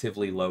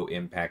relatively low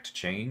impact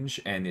change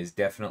and is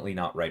definitely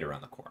not right around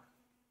the corner.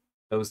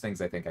 Those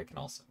things I think I can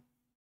also.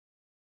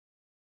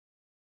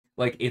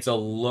 Like, it's a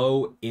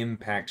low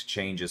impact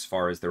change as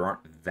far as there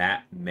aren't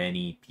that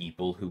many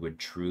people who would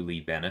truly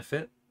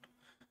benefit.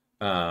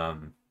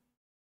 Um,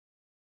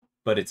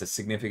 but it's a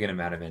significant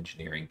amount of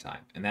engineering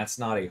time. And that's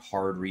not a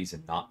hard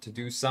reason not to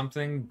do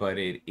something, but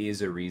it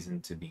is a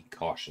reason to be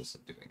cautious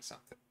of doing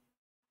something.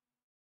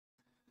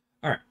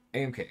 Alright,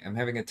 AMK. I'm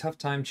having a tough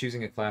time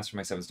choosing a class for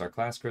my 7-star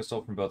class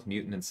crystal. From both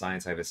mutant and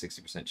science, I have a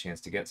 60%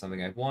 chance to get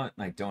something I want,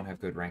 and I don't have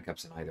good rank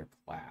ups in either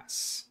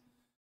class.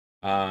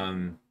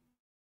 Um,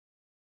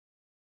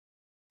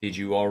 did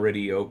you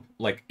already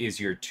like, is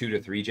your 2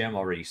 to 3 gem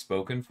already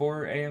spoken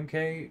for,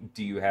 AMK?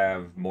 Do you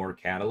have more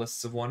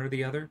catalysts of one or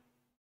the other?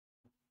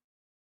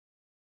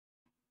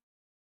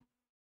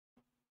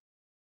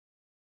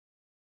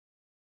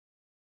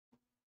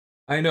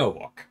 I know,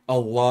 look, a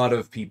lot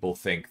of people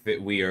think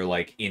that we are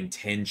like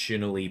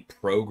intentionally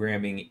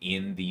programming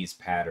in these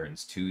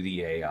patterns to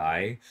the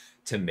AI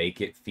to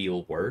make it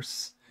feel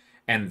worse.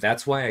 And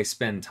that's why I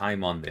spend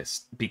time on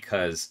this,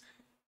 because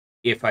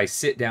if I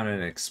sit down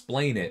and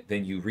explain it,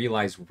 then you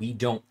realize we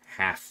don't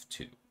have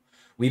to.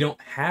 We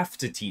don't have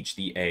to teach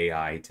the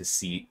AI to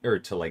see or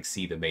to like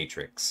see the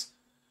matrix.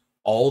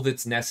 All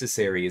that's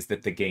necessary is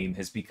that the game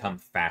has become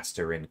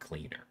faster and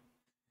cleaner.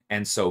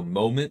 And so,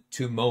 moment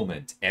to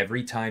moment,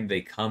 every time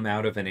they come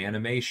out of an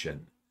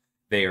animation,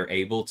 they are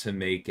able to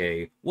make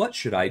a what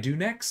should I do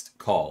next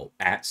call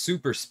at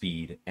super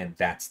speed, and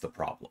that's the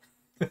problem.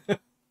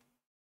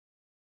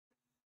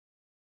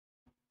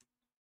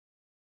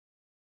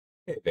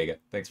 Hey, Vega,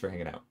 thanks for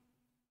hanging out.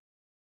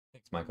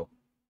 Thanks, Michael.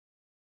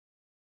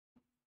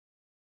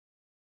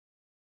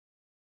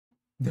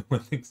 No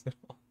one thinks at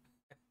all.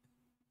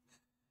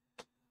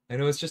 I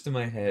know it's just in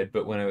my head,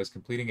 but when I was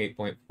completing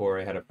 8.4,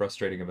 I had a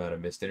frustrating amount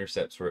of missed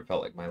intercepts where it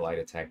felt like my light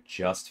attack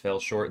just fell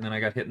short and then I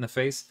got hit in the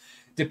face.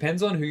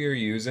 Depends on who you're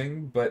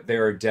using, but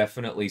there are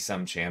definitely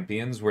some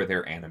champions where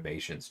their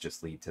animations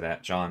just lead to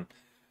that, John.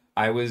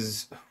 What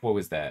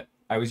was that?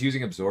 I was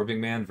using Absorbing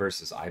Man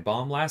versus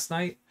I-Bomb last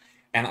night,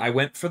 and I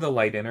went for the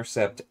light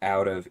intercept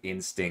out of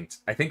instinct,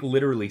 I think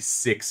literally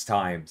 6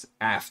 times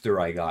after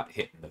I got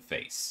hit in the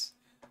face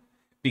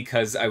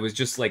because I was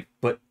just like,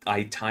 but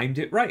I timed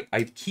it right.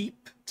 I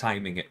keep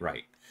timing it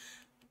right.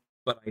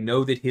 But I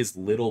know that his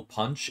little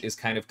punch is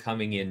kind of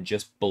coming in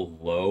just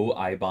below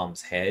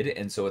I-Bomb's head,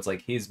 and so it's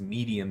like his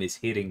medium is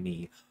hitting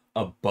me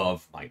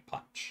above my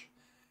punch.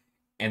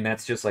 And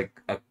that's just like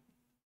a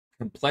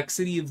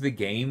complexity of the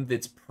game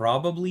that's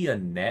probably a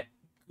net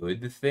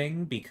good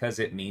thing because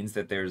it means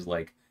that there's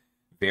like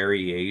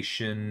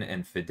variation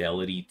and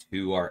fidelity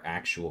to our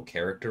actual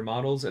character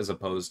models as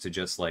opposed to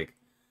just like,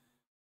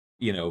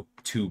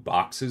 two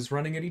boxes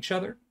running at each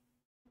other.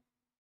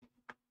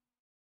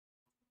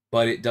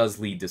 But it does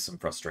lead to some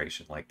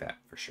frustration like that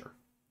for sure.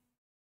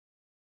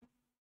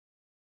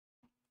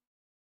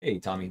 Hey,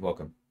 Tommy,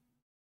 welcome.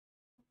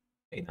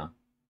 Hey, nah.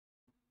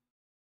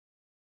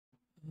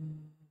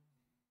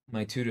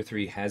 My 2 to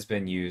 3 has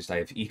been used. I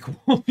have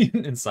equal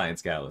mutant and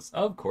science catalyst.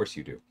 Of course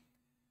you do.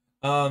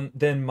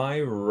 Then my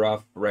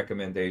rough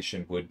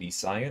recommendation would be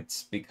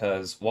science,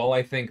 because while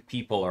I think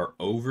people are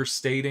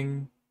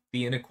overstating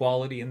the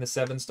inequality in the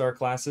 7-star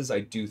classes, I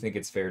do think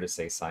it's fair to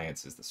say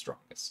science is the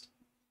strongest.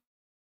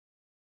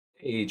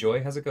 Hey,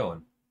 Joy, how's it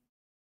going?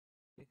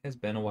 It has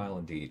been a while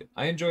indeed.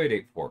 I enjoyed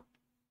 8.4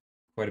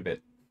 quite a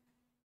bit.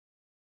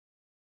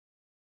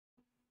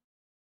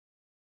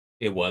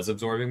 It was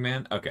Absorbing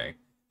Man? Okay.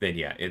 Then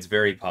yeah, it's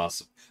very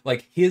possible.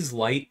 Like, his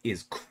light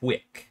is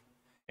quick,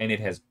 and it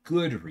has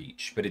good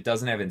reach, but it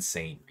doesn't have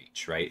insane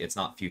reach, right? It's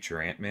not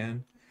future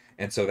Ant-Man,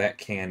 and so that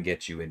can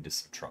get you into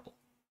some trouble.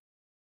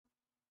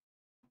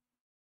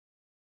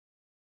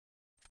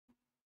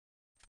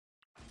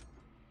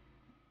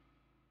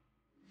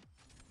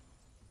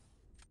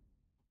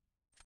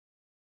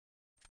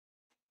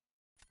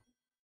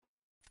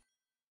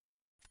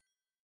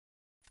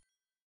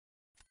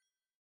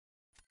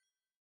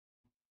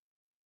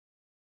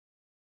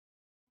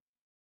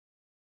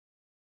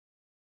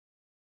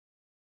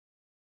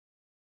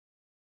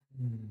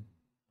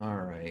 All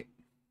right.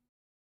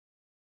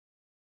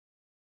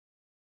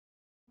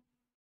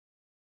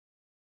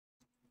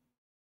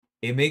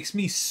 It makes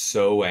me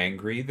so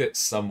angry that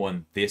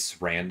someone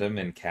this random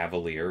and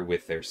cavalier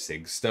with their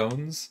sig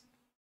stones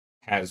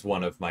has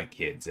one of my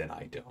kids and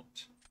I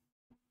don't.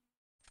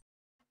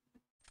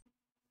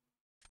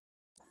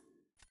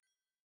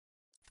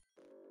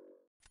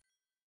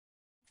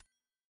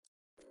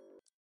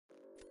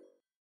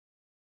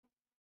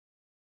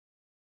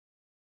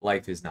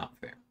 Life is not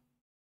fair.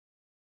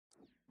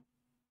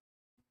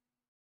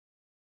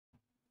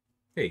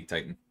 Hey,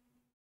 Titan.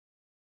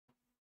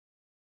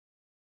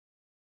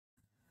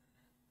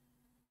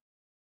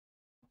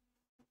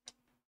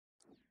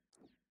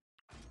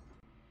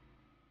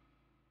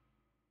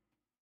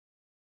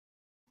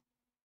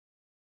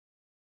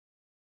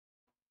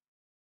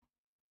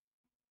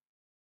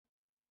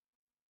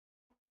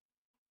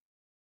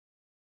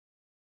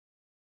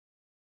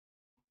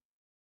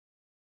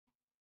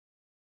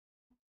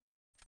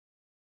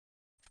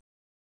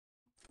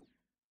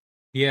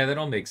 Yeah, that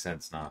all makes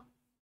sense now.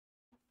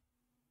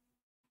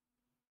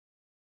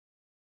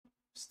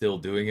 Still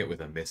doing it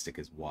with a mystic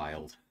is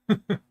wild.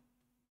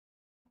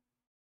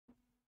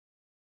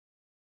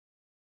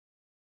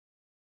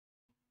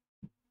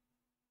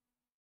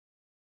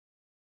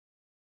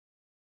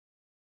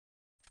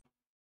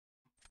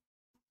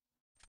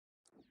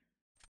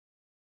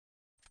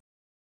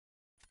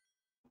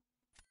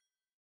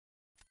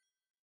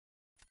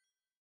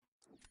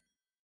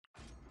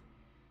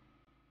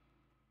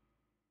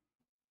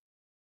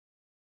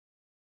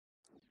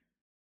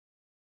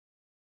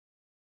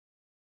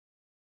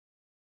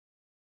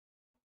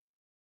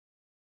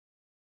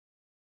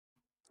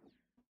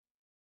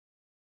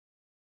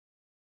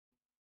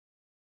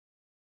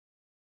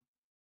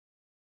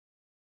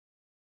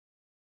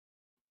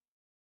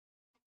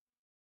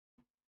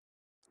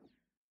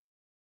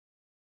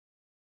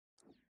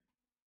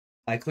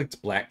 I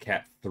clicked Black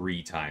Cat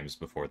 3 times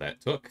before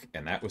that took,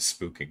 and that was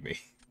spooking me.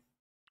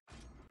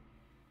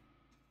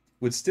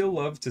 Would still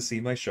love to see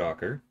my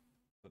Shocker,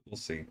 but we'll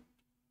see.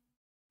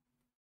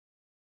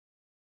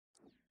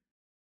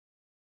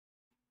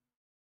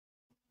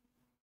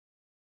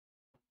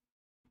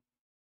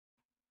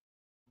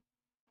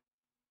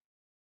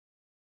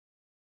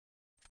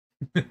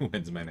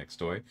 When's my next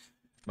toy?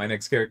 My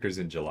next character's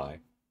in July.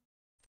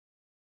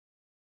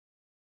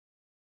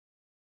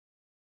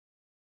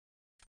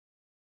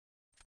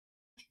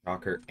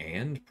 Shocker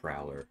and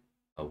Prowler.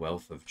 A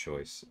wealth of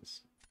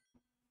choices.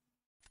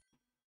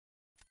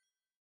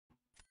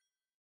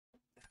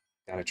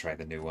 Gotta try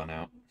the new one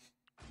out.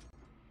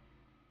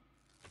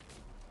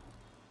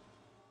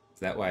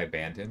 Is that why I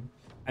banned him?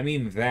 I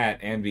mean that,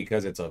 and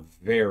because it's a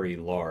very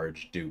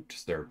large duped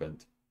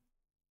serpent.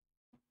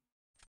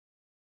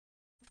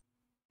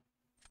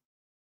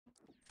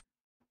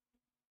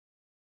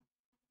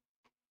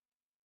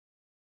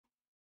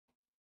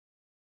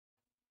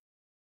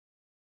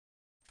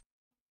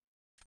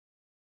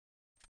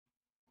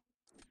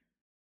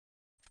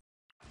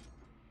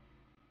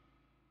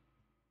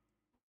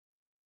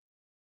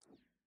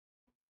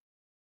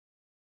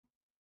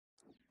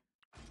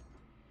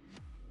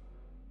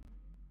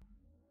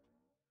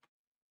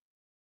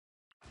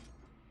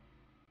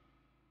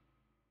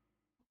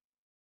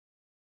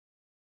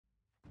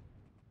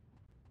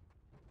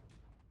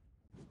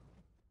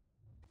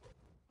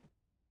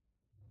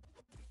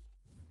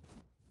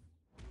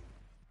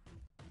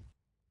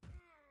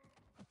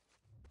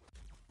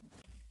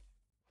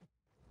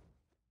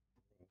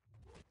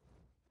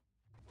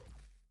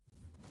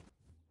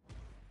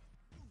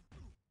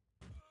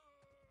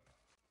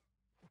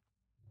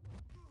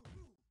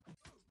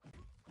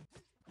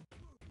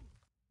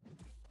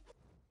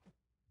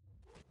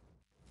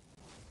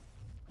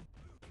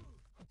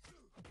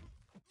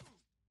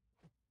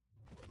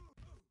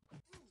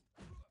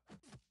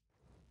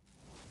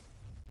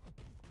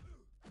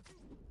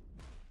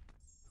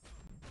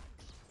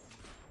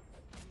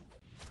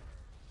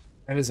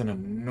 That is an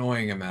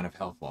annoying amount of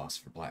health loss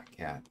for Black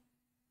Cat.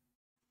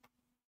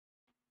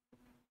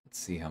 Let's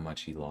see how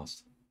much he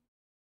lost.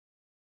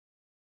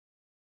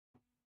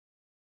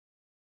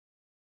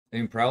 I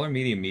mean, Prowler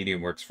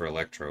medium works for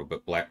Electro,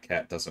 but Black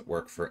Cat doesn't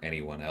work for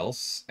anyone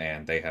else,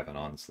 and they have an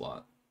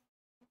Onslaught.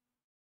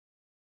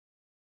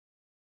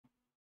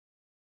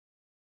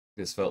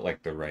 This felt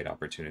like the right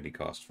opportunity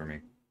cost for me.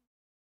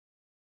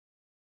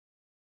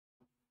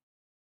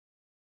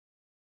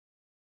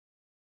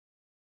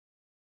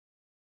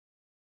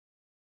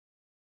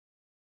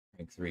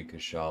 Rank 3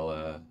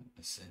 Kashala,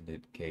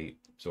 Ascended Kate,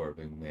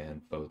 Absorbing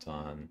Man,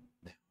 Photon,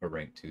 a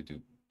rank 2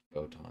 do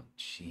Photon.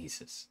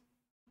 Jesus.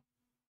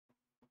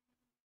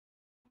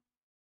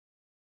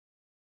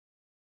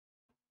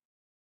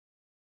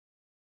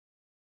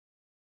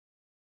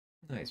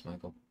 Nice,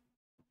 Michael.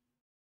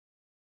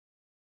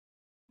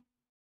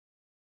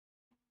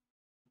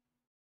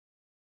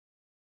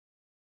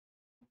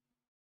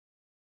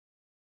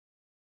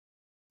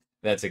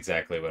 That's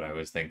exactly what I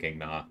was thinking,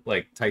 nah.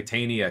 Like,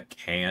 Titania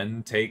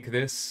can take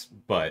this,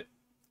 but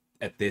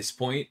at this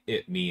point,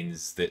 it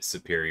means that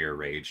Superior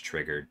Rage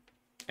triggered,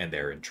 and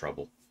they're in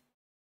trouble.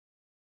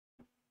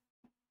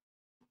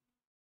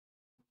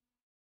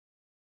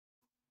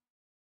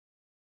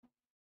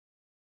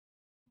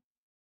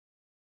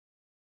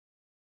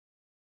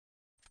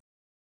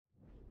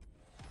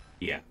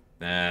 Yeah,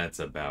 that's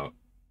about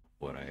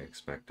what I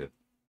expected.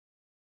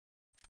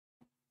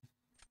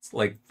 It's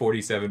like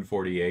 47,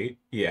 48.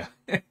 Yeah.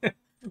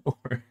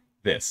 Or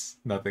this.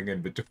 Nothing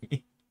in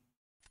between.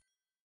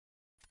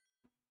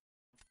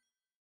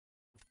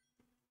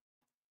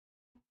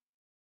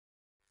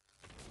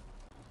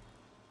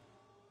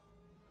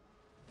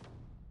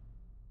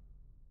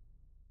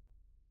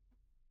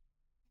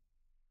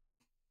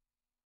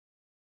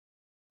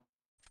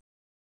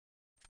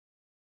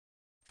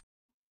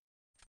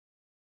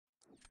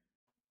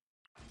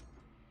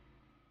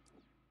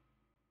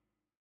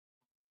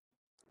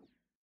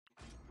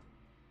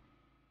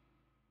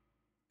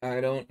 I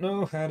don't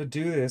know how to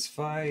do this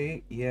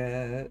fight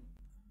yet.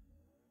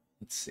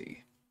 Let's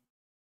see.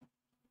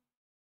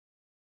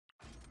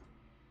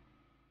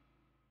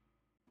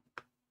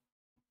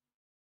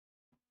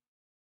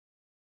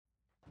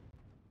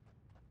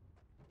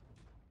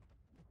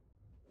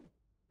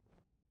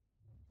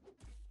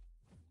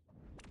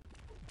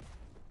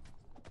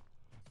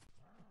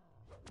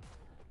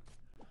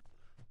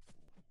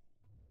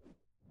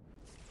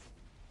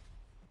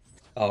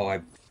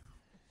 Oh,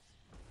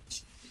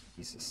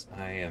 Jesus,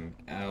 I am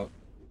out.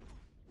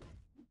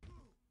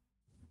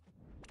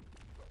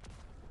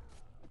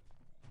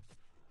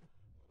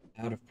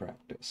 Out of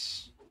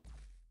practice.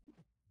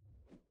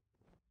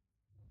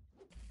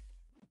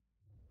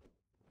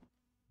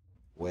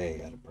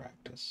 Way out of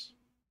practice.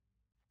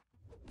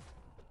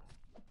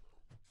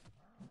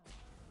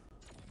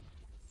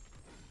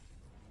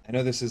 I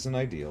know this isn't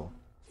ideal.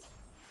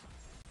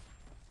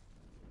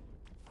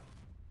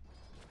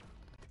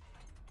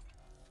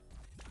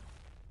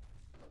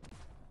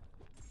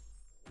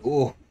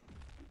 Oh,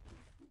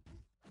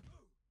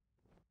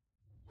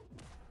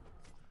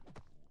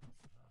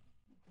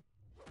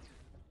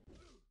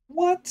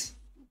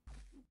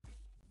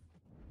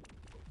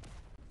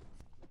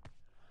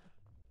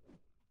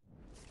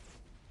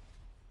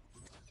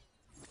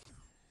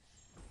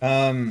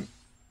 Um,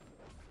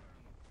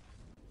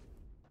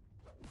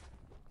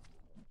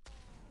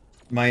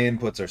 my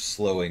inputs are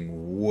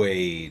slowing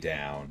way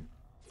down.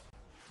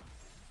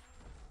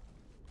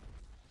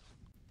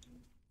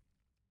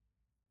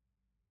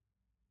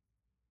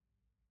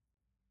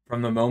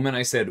 From the moment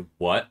I said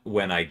what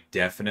when I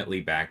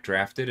definitely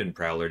backdrafted and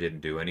Prowler didn't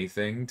do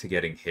anything to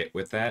getting hit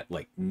with that,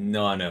 like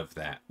none of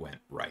that went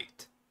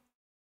right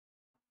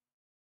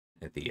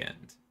at the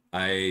end.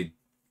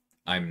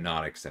 I'm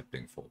not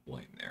accepting full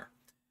blame there.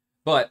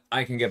 But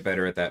I can get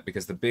better at that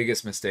because the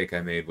biggest mistake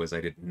I made was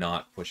I did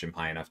not push him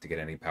high enough to get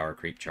any power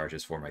creep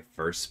charges for my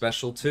first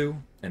special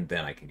 2, and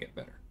then I can get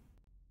better.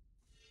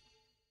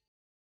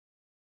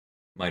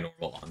 My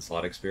normal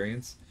onslaught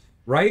experience.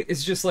 Right?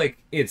 It's just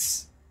like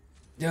it's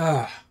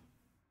you're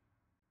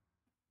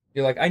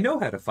like, I know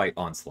how to fight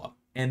onslaught.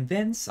 And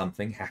then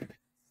something happens.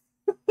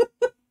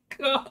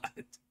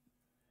 God.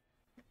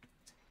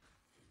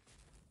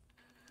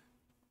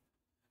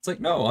 It's like,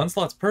 no,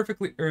 onslaught's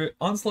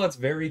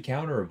very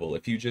counterable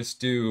if you just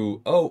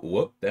do, oh,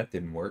 whoop, that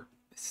didn't work.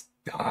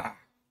 Ah,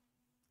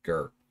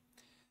 grr.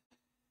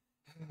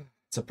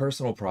 It's a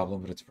personal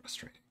problem, but it's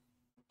frustrating.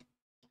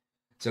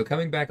 So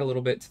coming back a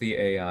little bit to the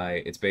AI,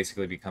 it's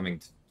basically becoming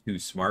too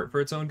smart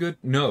for its own good.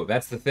 No,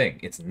 that's the thing.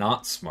 It's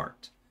not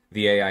smart.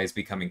 The AI is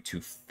becoming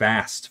too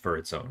fast for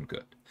its own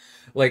good.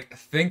 Like,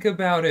 think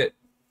about it.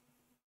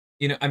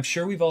 You know, I'm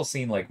sure we've all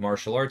seen like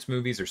martial arts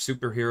movies or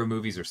superhero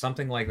movies or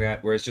something like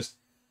that, where it's just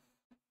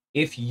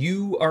if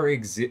you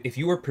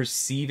are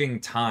perceiving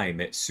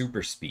time at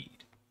super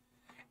speed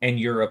and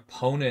your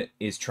opponent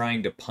is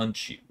trying to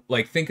punch you,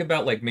 like think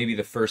about like maybe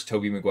the first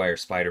Tobey Maguire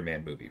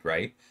Spider-Man movie,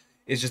 right?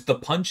 It's just the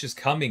punch is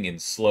coming in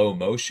slow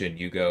motion.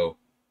 You go,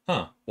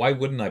 huh, why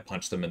wouldn't I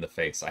punch them in the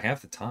face? I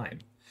have the time.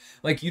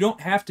 Like you don't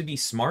have to be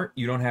smart,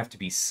 you don't have to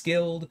be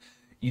skilled.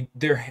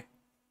 They're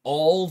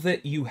all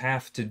that you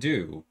have to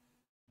do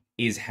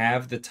is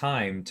have the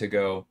time to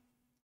go,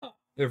 oh,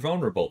 they're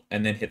vulnerable,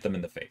 and then hit them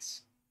in the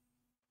face.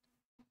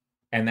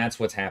 And that's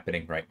what's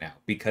happening right now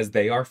because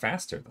they are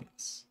faster than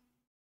us.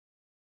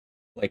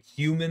 Like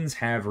humans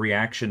have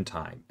reaction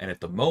time, and at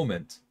the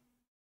moment,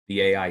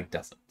 the AI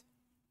doesn't.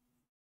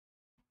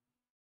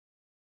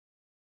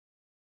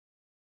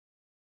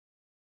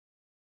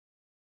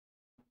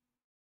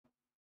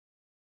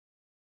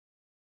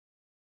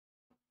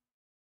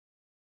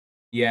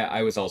 Yeah,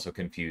 I was also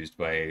confused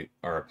by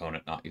our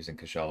opponent not using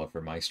Kashala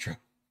for Maestro.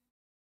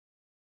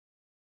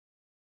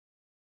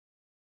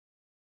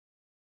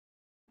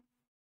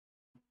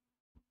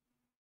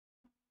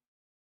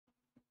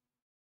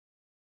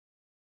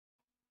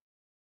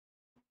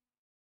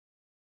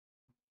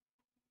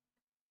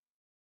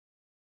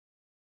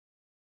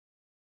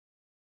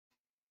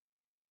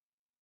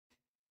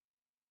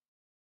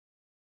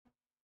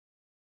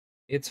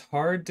 It's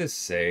hard to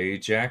say,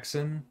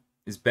 Jackson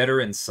is better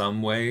in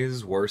some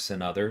ways, worse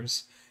in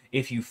others.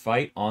 If you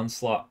fight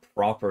Onslaught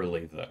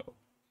properly, though,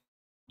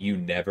 you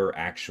never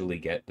actually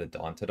get the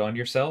Daunted on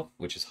yourself,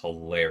 which is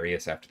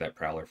hilarious after that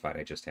Prowler fight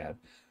I just had.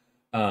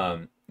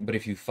 But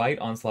if you fight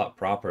Onslaught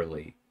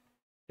properly,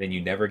 then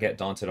you never get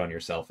Daunted on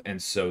yourself,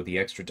 and so the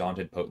extra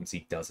Daunted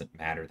potency doesn't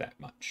matter that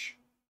much.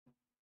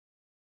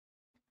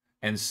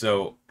 And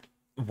so,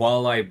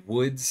 while I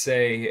would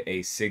say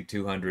a Sig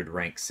 200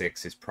 rank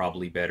 6 is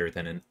probably better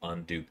than an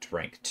unduped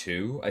rank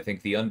 2, I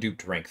think the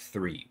unduped rank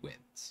 3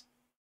 wins.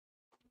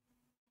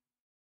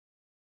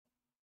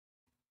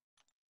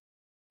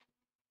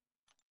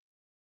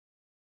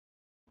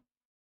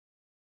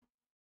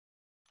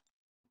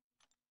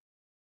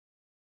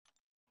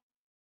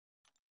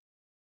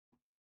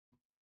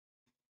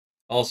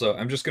 Also,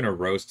 I'm just going to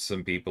roast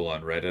some people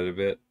on Reddit a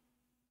bit.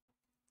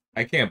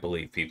 I can't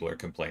believe people are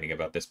complaining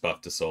about this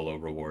buff to solo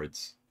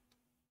rewards.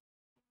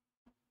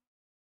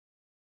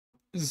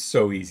 This is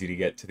so easy to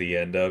get to the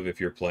end of if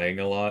you're playing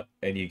a lot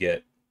and you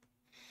get,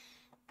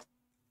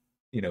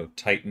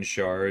 Titan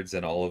shards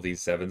and all of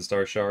these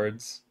 7-star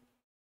shards,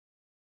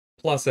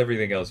 plus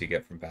everything else you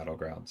get from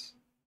Battlegrounds.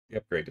 The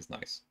upgrade is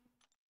nice.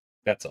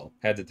 That's all.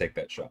 Had to take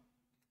that shot.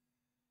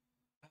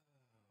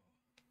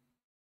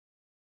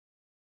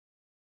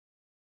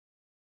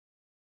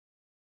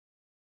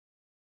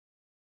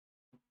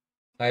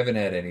 I haven't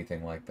had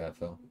anything like that,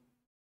 though.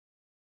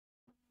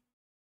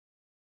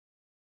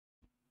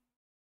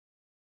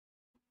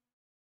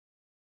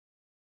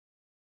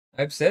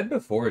 I've said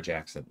before,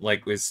 Jackson,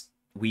 like,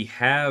 we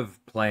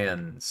have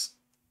plans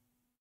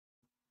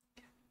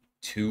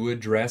to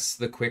address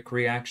the quick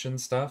reaction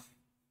stuff,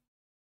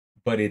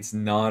 but it's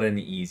not an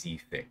easy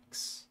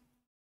fix.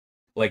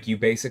 Like, you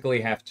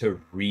basically have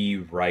to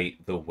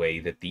rewrite the way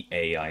that the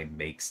AI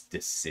makes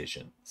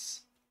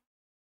decisions.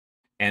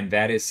 And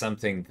that is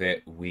something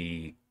that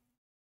we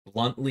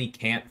bluntly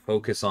can't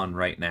focus on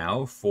right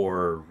now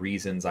for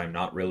reasons I'm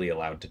not really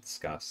allowed to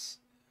discuss.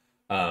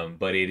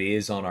 But it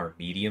is on our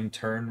medium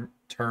term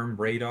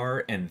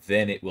radar, and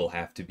then it will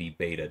have to be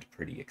betaed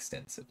pretty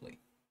extensively.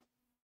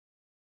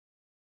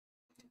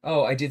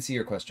 Oh, I did see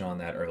your question on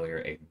that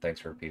earlier, Aiden. Thanks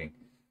for repeating.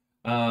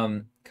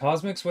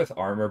 Cosmics with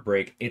armor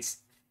break,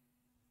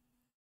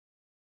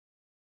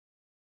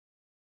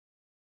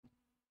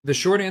 The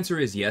short answer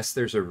is yes,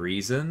 there's a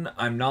reason.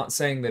 I'm not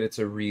saying that it's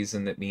a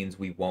reason that means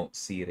we won't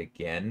see it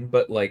again,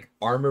 but like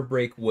armor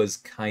break was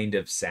kind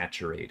of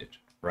saturated,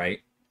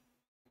 right?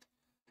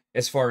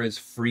 As far as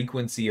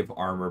frequency of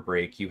armor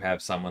break, you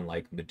have someone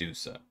like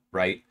Medusa,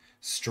 right?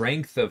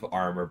 Strength of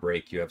armor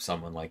break, you have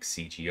someone like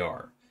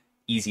CGR.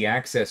 Easy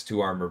access to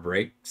armor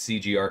break,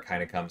 CGR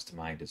kind of comes to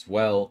mind as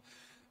well.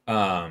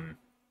 Um,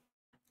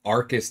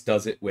 Arcus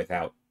does it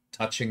without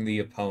touching the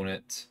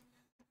opponent.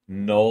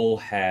 Null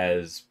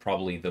has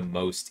probably the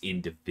most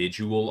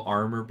individual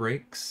armor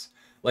breaks.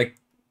 Like,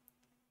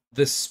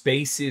 the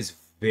space is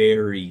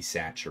very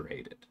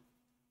saturated.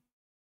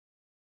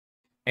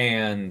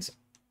 And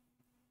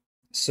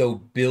so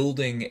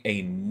building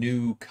a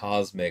new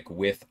cosmic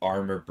with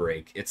armor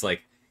break, it's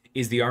like,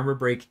 is the armor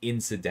break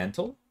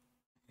incidental?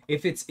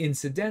 If it's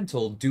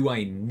incidental, do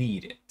I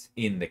need it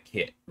in the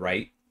kit,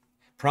 right?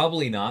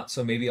 Probably not,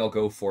 so maybe I'll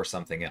go for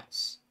something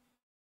else.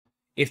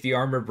 If the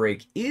armor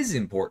break is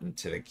important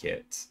to the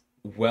kit,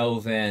 well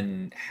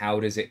then how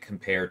does it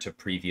compare to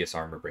previous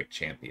armor break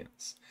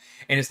champions?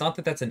 And it's not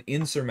that that's an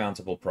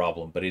insurmountable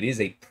problem, but it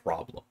is a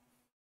problem.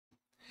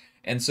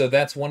 And so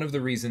that's one of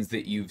the reasons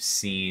that you've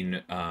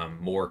seen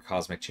more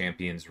Cosmic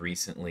Champions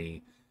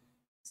recently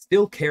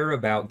still care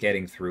about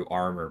getting through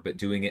armor, but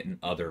doing it in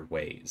other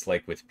ways,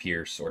 like with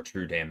Pierce or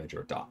True Damage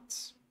or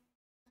Dots.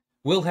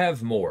 We'll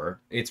have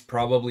more. It's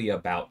probably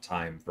about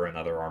time for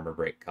another Armor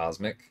Break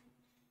Cosmic.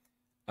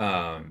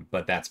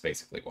 But that's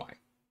basically why.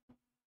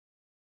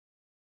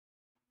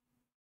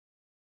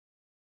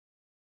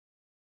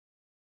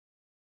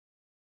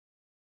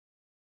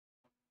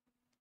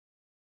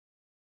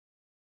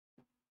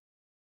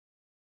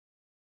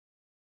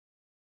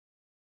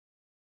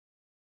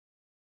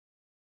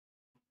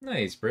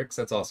 Nice, Bricks.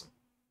 That's awesome.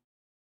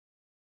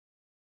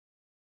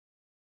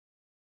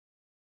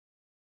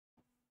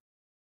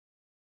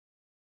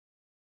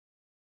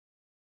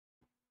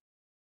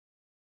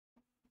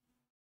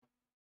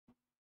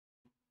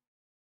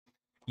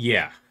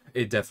 Yeah,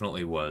 it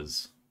definitely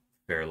was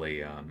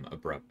fairly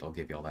abrupt. I'll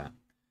give you all that.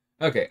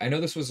 Okay, I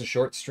know this was a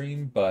short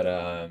stream, but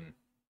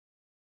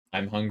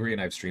I'm hungry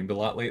and I've streamed a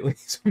lot lately,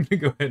 so I'm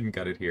gonna go ahead and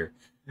cut it here.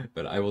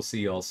 But I will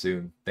see y'all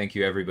soon. Thank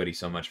you everybody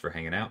so much for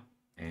hanging out.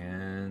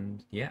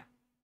 And yeah,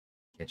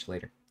 catch you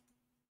later.